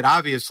and make it,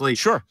 obviously.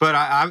 Sure. But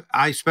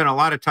I spent a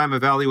lot of time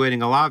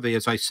evaluating Olave.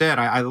 As I said,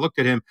 I looked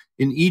at him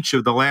in each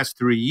of the last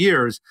 3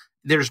 years.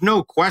 There's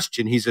no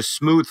question he's a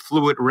smooth,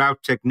 fluid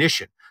route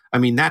technician. I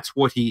mean, that's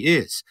what he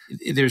is.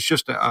 There's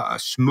just a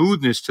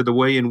smoothness to the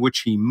way in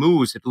which he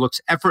moves. It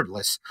looks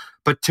effortless.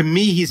 But to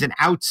me, he's an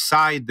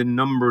outside the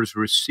numbers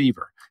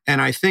receiver.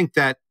 And I think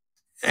that,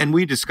 and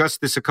we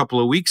discussed this a couple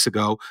of weeks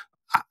ago,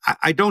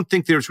 I don't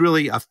think there's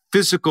really a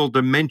physical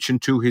dimension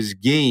to his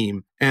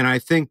game. And I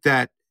think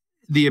that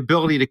the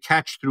ability to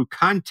catch through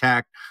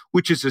contact,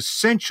 which is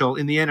essential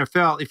in the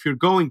NFL if you're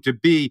going to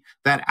be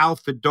that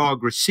alpha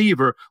dog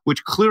receiver,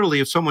 which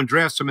clearly if someone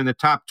drafts him in the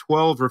top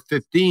 12 or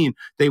 15,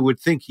 they would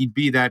think he'd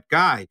be that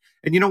guy.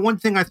 And, you know, one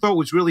thing I thought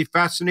was really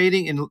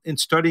fascinating in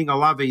studying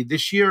Olave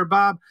this year,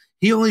 Bob,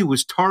 he only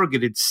was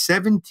targeted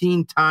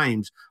 17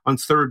 times on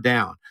third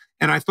down.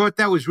 And I thought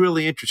that was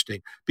really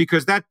interesting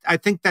because I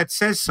think that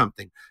says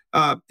something.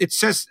 It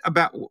says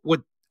about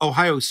what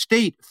Ohio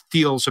State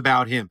feels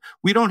about him.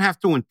 We don't have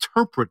to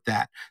interpret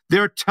that.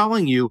 They're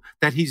telling you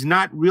that he's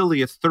not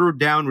really a third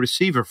down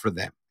receiver for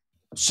them.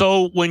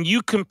 So when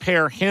you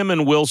compare him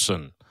and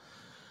Wilson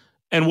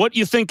and what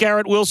you think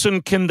Garrett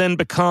Wilson can then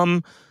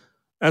become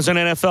as an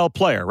NFL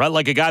player, right?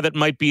 Like a guy that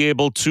might be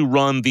able to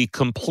run the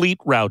complete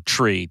route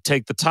tree,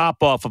 take the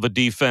top off of a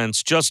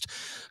defense, just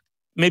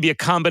maybe a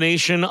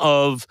combination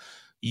of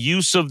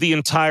use of the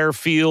entire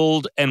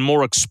field and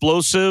more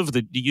explosive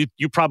that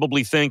you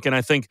probably think, and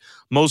I think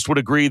most would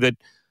agree that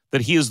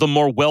he is the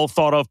more well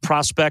thought of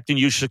prospect and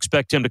you should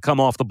expect him to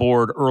come off the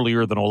board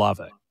earlier than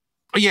Olave.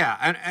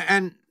 Yeah.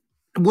 And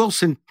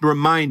Wilson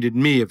reminded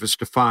me of a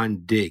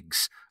Stephon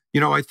Diggs. You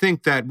know, I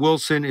think that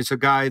Wilson is a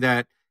guy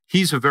that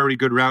he's a very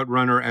good route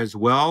runner as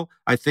well.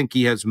 I think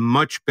he has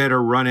much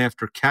better run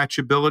after catch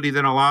ability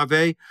than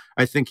Olave.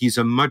 I think he's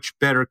a much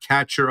better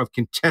catcher of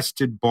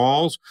contested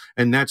balls,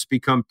 and that's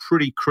become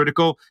pretty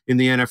critical in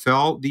the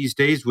NFL these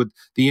days with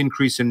the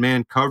increase in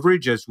man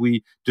coverage. As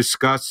we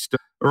discussed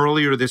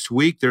earlier this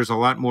week, there's a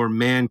lot more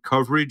man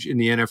coverage in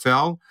the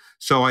NFL.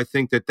 So I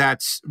think that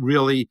that's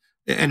really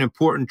an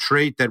important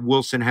trait that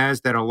Wilson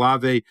has that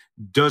Olave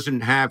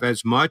doesn't have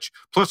as much.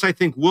 Plus, I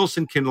think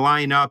Wilson can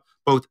line up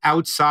both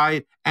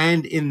outside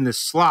and in the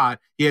slot.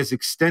 He has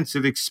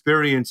extensive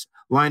experience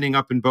lining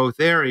up in both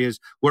areas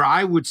where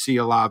I would see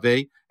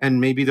Olave,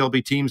 and maybe there'll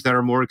be teams that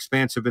are more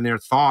expansive in their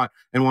thought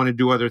and want to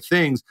do other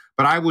things,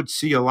 but I would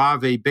see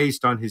Olave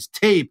based on his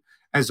tape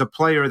as a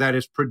player that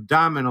is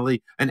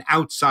predominantly an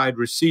outside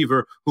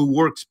receiver who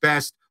works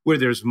best where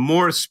there's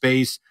more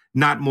space,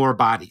 not more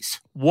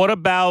bodies. What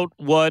about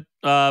what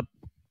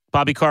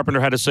Bobby Carpenter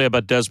had to say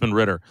about Desmond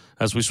Ridder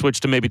as we switch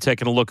to maybe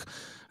taking a look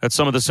at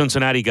some of the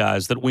Cincinnati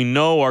guys that we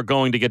know are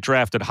going to get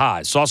drafted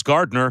high. Sauce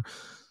Gardner,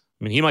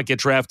 I mean, he might get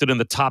drafted in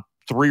the top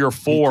 3 or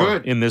 4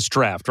 in this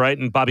draft, right?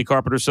 And Bobby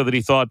Carpenter said that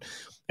he thought,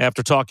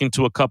 after talking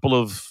to a couple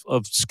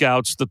of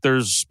scouts, that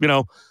there's,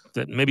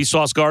 that maybe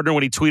Sauce Gardner,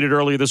 when he tweeted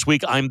earlier this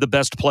week, I'm the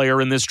best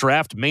player in this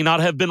draft, may not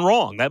have been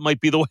wrong. That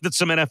might be the way that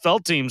some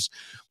NFL teams,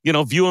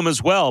 view him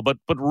as well. But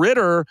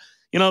Ridder,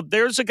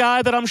 there's a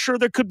guy that I'm sure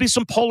there could be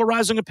some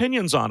polarizing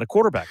opinions on, a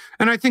quarterback.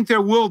 And I think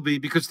there will be,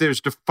 because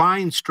there's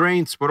defined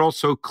strengths, but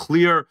also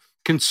clear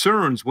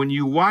concerns when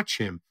you watch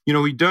him.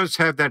 He does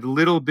have that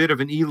little bit of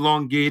an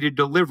elongated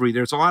delivery.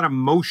 There's a lot of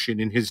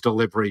motion in his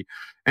delivery,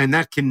 and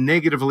that can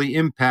negatively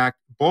impact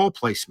ball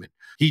placement.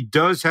 He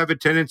does have a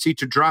tendency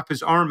to drop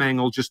his arm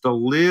angle just a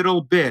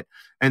little bit,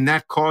 and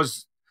that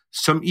caused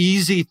some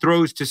easy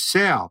throws to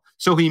Sale.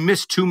 So he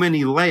missed too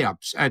many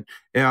layups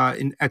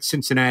at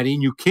Cincinnati,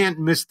 and you can't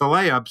miss the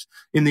layups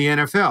in the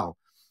NFL.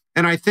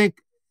 And I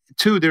think,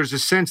 too, there's a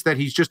sense that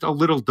he's just a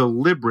little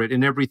deliberate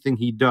in everything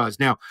he does.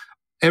 Now,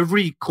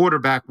 every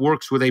quarterback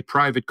works with a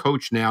private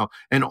coach now,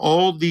 and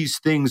all these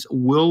things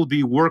will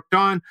be worked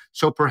on,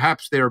 so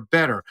perhaps they're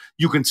better.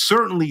 You can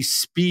certainly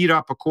speed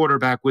up a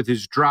quarterback with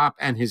his drop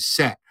and his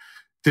set.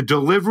 The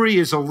delivery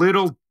is a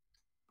little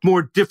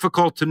more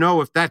difficult to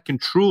know if that can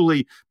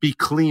truly be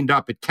cleaned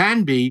up. It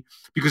can be,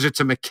 because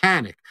it's a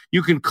mechanic.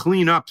 You can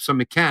clean up some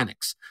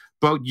mechanics,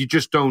 but you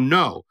just don't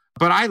know.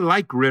 But I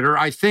like Ridder.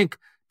 I think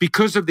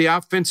because of the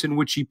offense in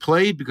which he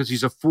played, because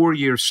he's a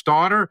 4-year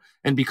starter,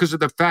 and because of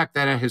the fact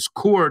that at his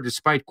core,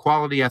 despite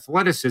quality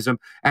athleticism,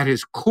 at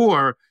his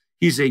core,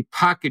 he's a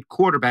pocket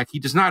quarterback. He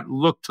does not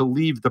look to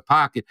leave the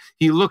pocket.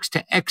 He looks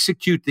to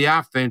execute the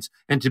offense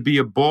and to be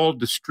a ball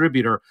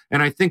distributor.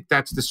 And I think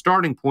that's the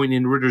starting point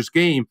in Ridder's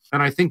game.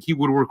 And I think he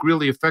would work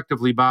really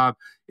effectively, Bob,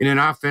 in an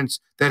offense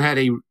that had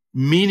a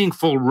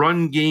meaningful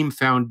run game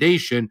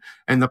foundation,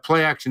 and the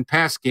play action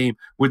pass game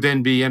would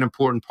then be an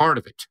important part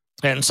of it.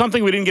 And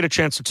something we didn't get a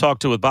chance to talk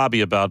to with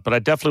Bobby about, but I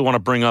definitely want to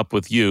bring up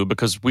with you,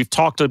 because we've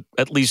talked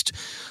at least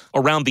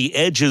around the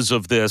edges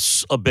of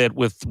this a bit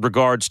with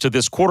regards to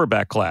this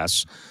quarterback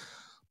class.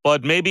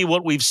 But maybe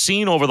what we've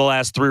seen over the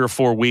last 3 or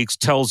 4 weeks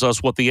tells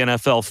us what the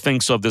NFL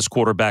thinks of this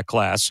quarterback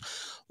class,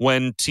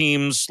 when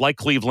teams like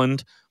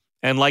Cleveland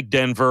and like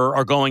Denver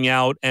are going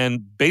out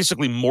and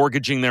basically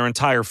mortgaging their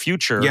entire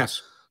future.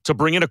 Yes. To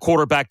bring in a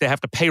quarterback they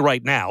have to pay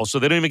right now, so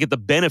they don't even get the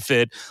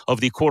benefit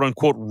of the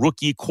quote-unquote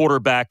rookie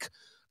quarterback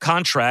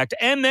contract.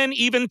 And then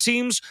even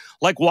teams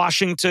like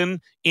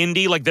Washington,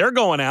 Indy, like they're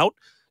going out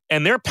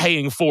and they're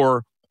paying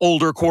for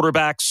older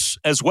quarterbacks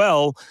as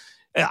well.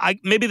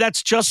 Maybe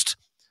that's just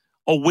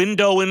a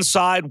window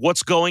inside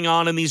what's going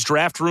on in these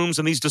draft rooms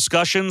and these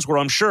discussions, where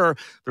I'm sure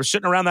they're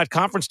sitting around that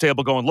conference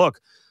table going, look,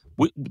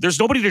 there's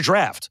nobody to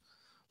draft.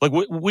 Like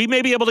we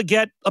may be able to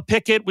get a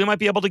Pickett. We might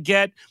be able to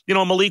get,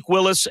 Malik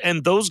Willis,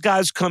 and those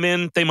guys come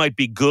in. They might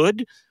be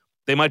good.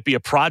 They might be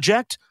a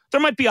project. There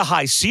might be a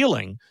high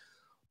ceiling.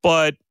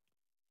 But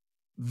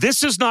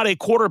this is not a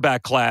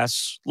quarterback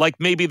class like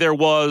maybe there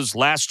was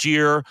last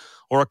year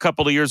or a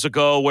couple of years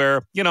ago,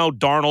 where,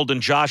 Darnold and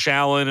Josh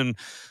Allen and,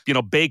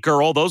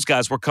 Baker, all those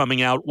guys were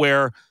coming out,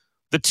 where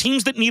the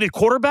teams that needed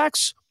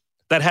quarterbacks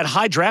that had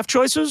high draft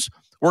choices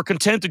were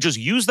content to just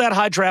use that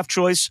high draft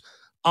choice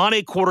on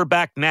a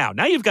quarterback now.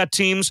 Now you've got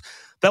teams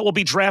that will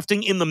be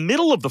drafting in the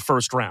middle of the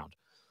first round,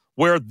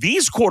 where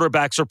these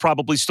quarterbacks are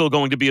probably still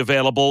going to be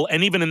available.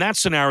 And even in that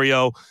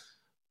scenario,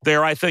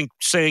 they're, I think,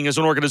 saying as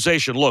an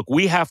organization, look,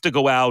 we have to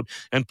go out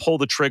and pull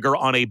the trigger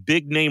on a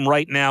big name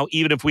right now,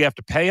 even if we have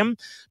to pay him,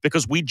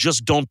 because we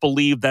just don't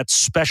believe that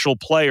special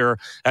player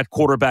at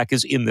quarterback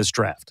is in this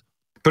draft.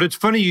 But it's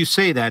funny you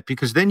say that,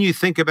 because then you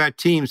think about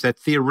teams that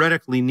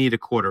theoretically need a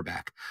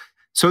quarterback.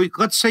 So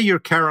let's say you're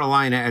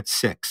Carolina at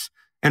 6.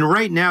 And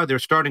right now, their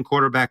starting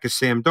quarterback is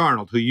Sam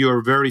Darnold, who you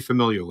are very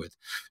familiar with.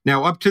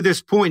 Now, up to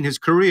this point in his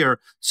career,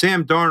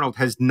 Sam Darnold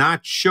has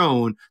not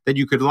shown that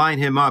you could line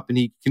him up and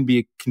he can be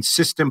a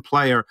consistent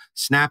player,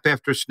 snap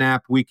after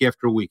snap, week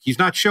after week. He's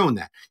not shown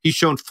that. He's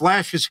shown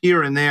flashes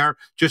here and there,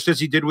 just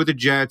as he did with the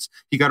Jets.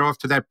 He got off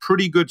to that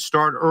pretty good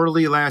start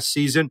early last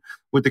season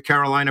with the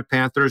Carolina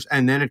Panthers,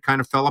 and then it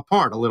kind of fell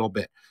apart a little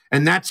bit.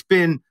 And that's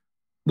been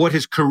what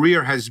his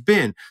career has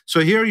been. So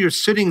here you're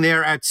sitting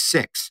there at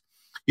 6.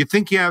 You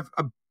think you have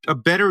a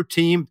better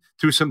team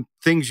through some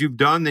things you've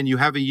done than you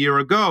have a year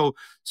ago.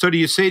 So do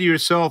you say to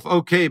yourself,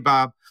 okay,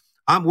 Bob,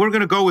 we're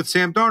going to go with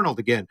Sam Darnold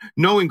again,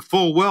 knowing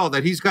full well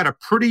that he's got a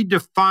pretty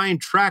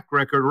defined track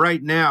record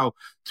right now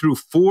through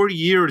 4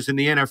 years in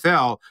the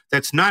NFL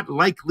that's not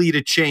likely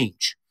to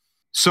change.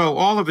 So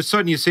all of a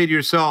sudden you say to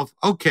yourself,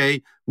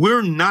 okay,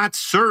 we're not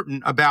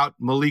certain about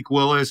Malik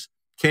Willis,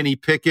 Kenny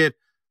Pickett.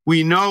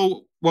 We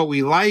know what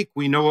we like.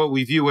 We know what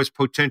we view as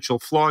potential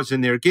flaws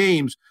in their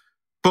games.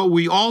 But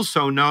we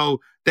also know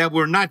that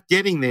we're not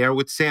getting there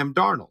with Sam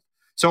Darnold.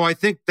 So I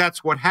think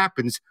that's what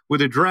happens with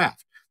a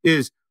draft,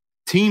 is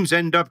teams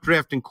end up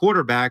drafting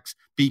quarterbacks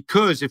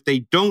because if they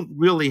don't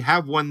really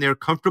have one they're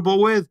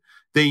comfortable with,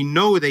 they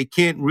know they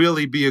can't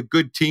really be a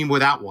good team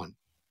without one.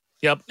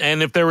 Yep.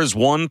 And if there is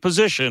one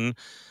position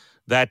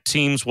that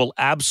teams will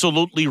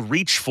absolutely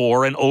reach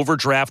for and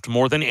overdraft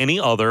more than any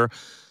other,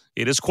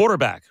 it is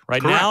quarterback.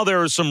 Right Correct. now,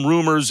 there are some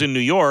rumors in New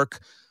York,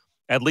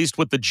 at least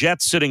with the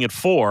Jets sitting at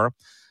 4,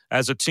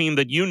 as a team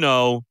that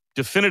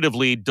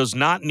definitively does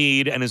not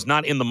need and is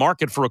not in the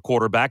market for a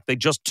quarterback. They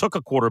just took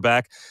a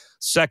quarterback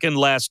second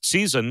last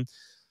season.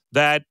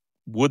 That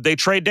would they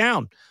trade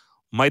down?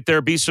 Might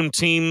there be some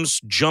teams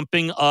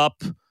jumping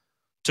up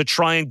to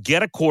try and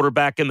get a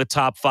quarterback in the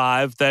top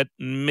 5 that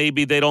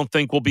maybe they don't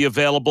think will be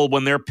available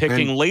when they're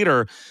picking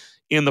later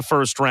in the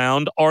first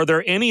round? Are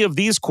there any of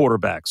these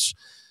quarterbacks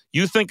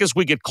you think as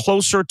we get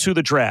closer to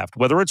the draft,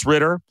 whether it's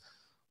Ritter,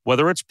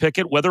 whether it's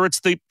Pickett, whether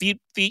it's the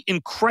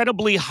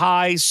incredibly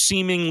high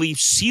seemingly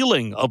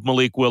ceiling of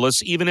Malik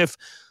Willis, even if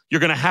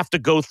you're going to have to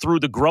go through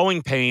the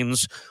growing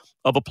pains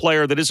of a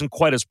player that isn't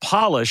quite as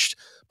polished,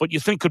 but you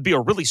think could be a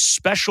really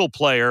special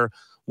player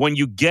when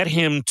you get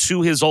him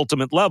to his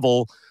ultimate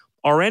level?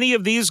 Are any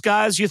of these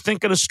guys you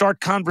think going to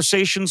start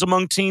conversations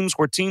among teams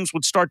where teams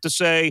would start to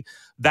say,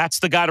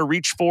 that's the guy to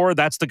reach for,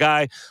 that's the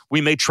guy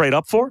we may trade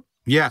up for?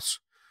 Yes.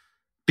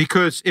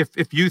 Because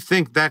if you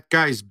think that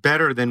guy's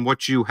better than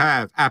what you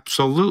have,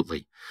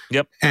 absolutely.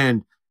 Yep.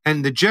 And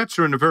the Jets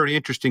are in a very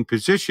interesting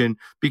position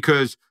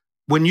because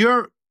when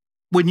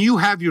you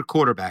have your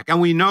quarterback, and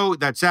we know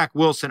that Zach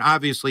Wilson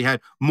obviously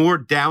had more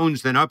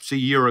downs than ups a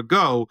year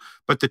ago,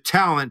 but the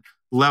talent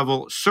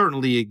level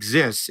certainly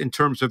exists in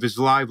terms of his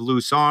live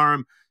loose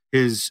arm,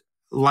 his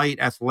light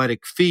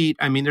athletic feet.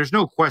 I mean, there's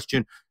no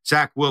question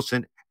Zach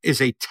Wilson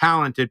is a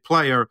talented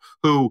player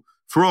who,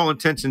 for all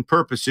intents and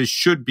purposes,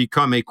 should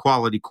become a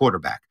quality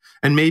quarterback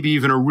and maybe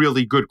even a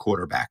really good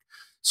quarterback.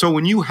 So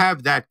when you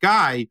have that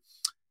guy,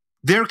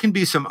 there can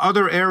be some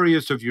other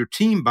areas of your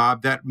team,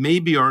 Bob, that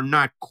maybe are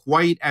not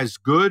quite as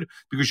good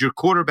because your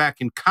quarterback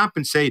can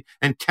compensate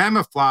and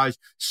camouflage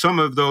some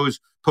of those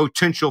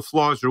potential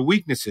flaws or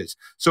weaknesses.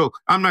 So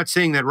I'm not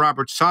saying that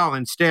Robert Saleh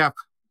and staff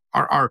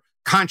are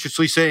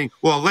consciously saying,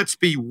 well, let's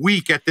be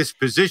weak at this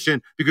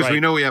position because we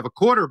know we have a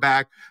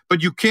quarterback,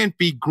 but you can't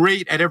be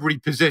great at every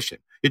position.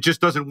 It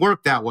just doesn't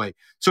work that way.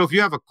 So if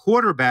you have a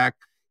quarterback,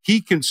 he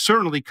can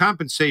certainly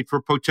compensate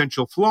for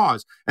potential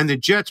flaws. And the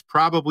Jets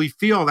probably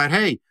feel that,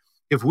 hey,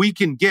 if we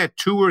can get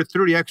 2 or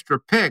 3 extra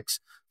picks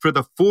for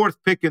the 4th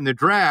pick in the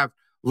draft,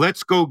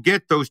 let's go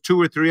get those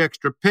 2 or 3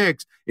 extra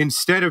picks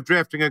instead of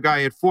drafting a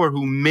guy at 4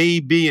 who may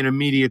be an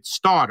immediate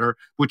starter,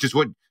 which is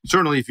what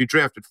certainly if you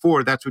draft at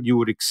 4, that's what you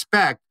would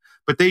expect.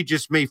 But they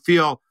just may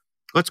feel,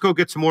 let's go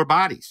get some more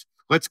bodies.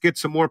 Let's get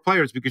some more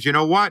players because you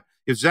know what?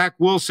 If Zach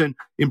Wilson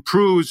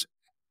improves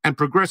and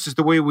progresses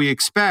the way we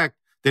expect,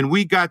 then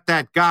we got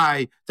that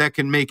guy that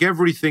can make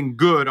everything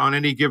good on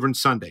any given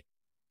Sunday.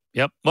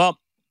 Yep. Well,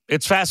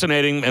 it's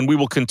fascinating, and we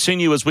will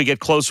continue as we get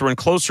closer and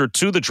closer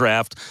to the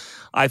draft.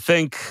 I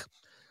think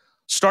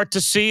start to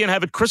see and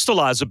have it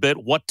crystallize a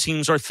bit what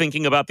teams are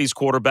thinking about these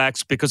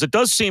quarterbacks, because it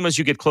does seem as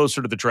you get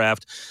closer to the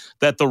draft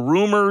that the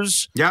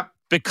rumors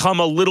become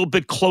a little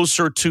bit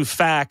closer to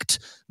fact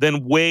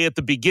than way at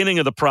the beginning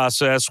of the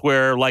process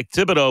where, like,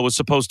 Thibodeau was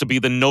supposed to be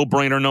the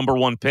no-brainer number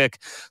 1 pick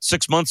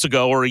 6 months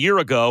ago or a year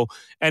ago,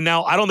 and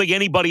now I don't think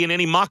anybody in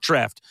any mock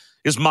draft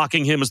is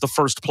mocking him as the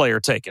first player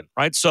taken,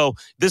 right? So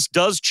this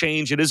does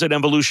change. It is an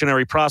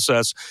evolutionary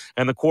process,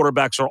 and the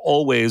quarterbacks are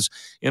always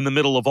in the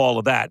middle of all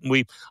of that. And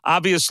we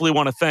obviously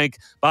want to thank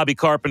Bobby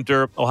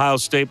Carpenter, Ohio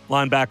State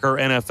linebacker,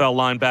 NFL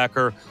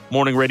linebacker,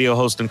 morning radio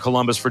host in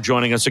Columbus, for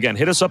joining us again.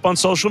 Hit us up on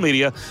social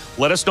media.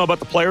 Let us know about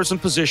the players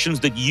and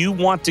positions that you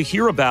want to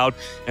hear about,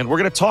 and we're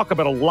going to talk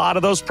about a lot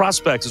of those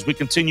prospects as we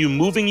continue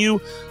moving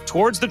you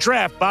towards the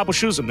draft. Bob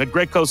Wischusen and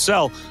Greg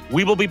Cosell.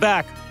 We will be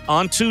back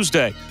on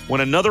Tuesday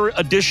when another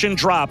edition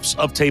drops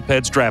of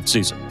Tapeheads Draft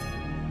Season.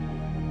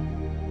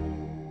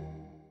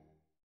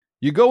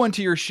 You go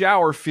into your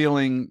shower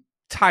feeling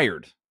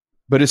tired,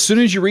 but as soon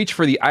as you reach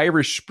for the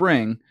Irish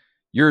Spring,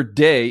 your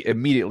day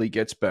immediately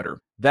gets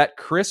better. That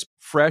crisp,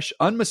 fresh,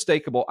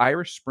 unmistakable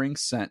Irish Spring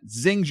scent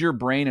zings your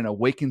brain and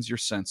awakens your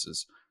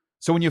senses.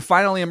 So when you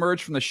finally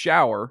emerge from the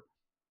shower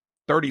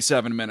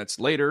 37 minutes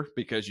later,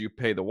 because you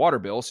pay the water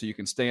bill so you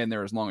can stay in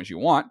there as long as you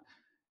want,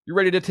 you're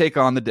ready to take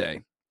on the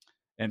day.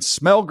 And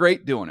smell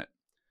great doing it.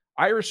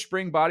 Irish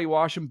Spring Body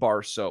Wash and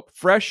Bar Soap.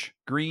 Fresh,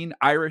 green,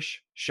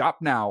 Irish. Shop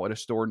now at a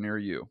store near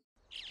you.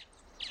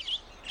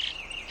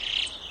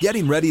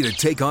 Getting ready to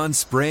take on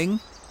spring?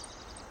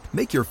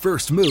 Make your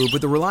first move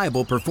with the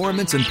reliable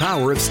performance and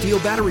power of Steel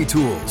battery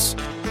tools.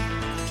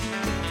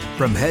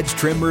 From hedge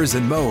trimmers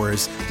and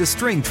mowers to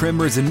string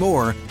trimmers and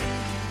more,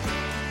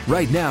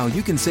 right now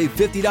you can save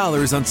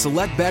 $50 on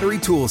select battery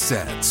tool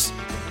sets.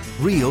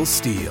 Real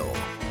Steel.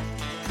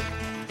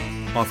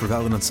 Offer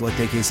valid on select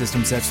AK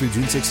system sets through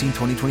June 16,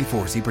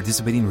 2024. See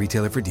participating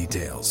retailer for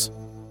details.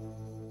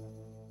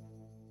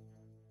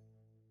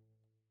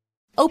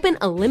 Open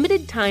a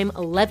limited-time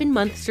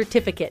 11-month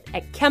certificate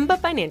at Kemba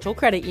Financial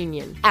Credit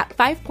Union. At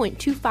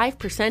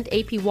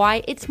 5.25%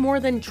 APY, it's more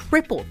than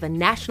triple the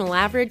national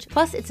average,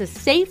 plus it's a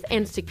safe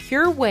and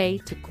secure way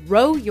to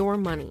grow your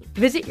money.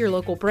 Visit your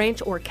local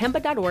branch or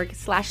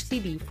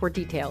kemba.org/cb for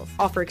details.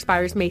 Offer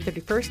expires May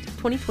 31st,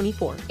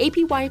 2024.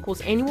 APY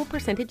equals annual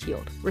percentage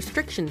yield.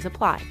 Restrictions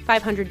apply.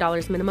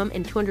 $500 minimum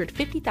and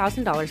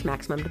 $250,000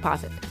 maximum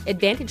deposit.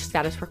 Advantage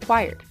status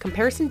required.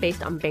 Comparison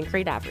based on bank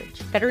rate average.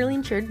 Federally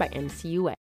insured by NCUA.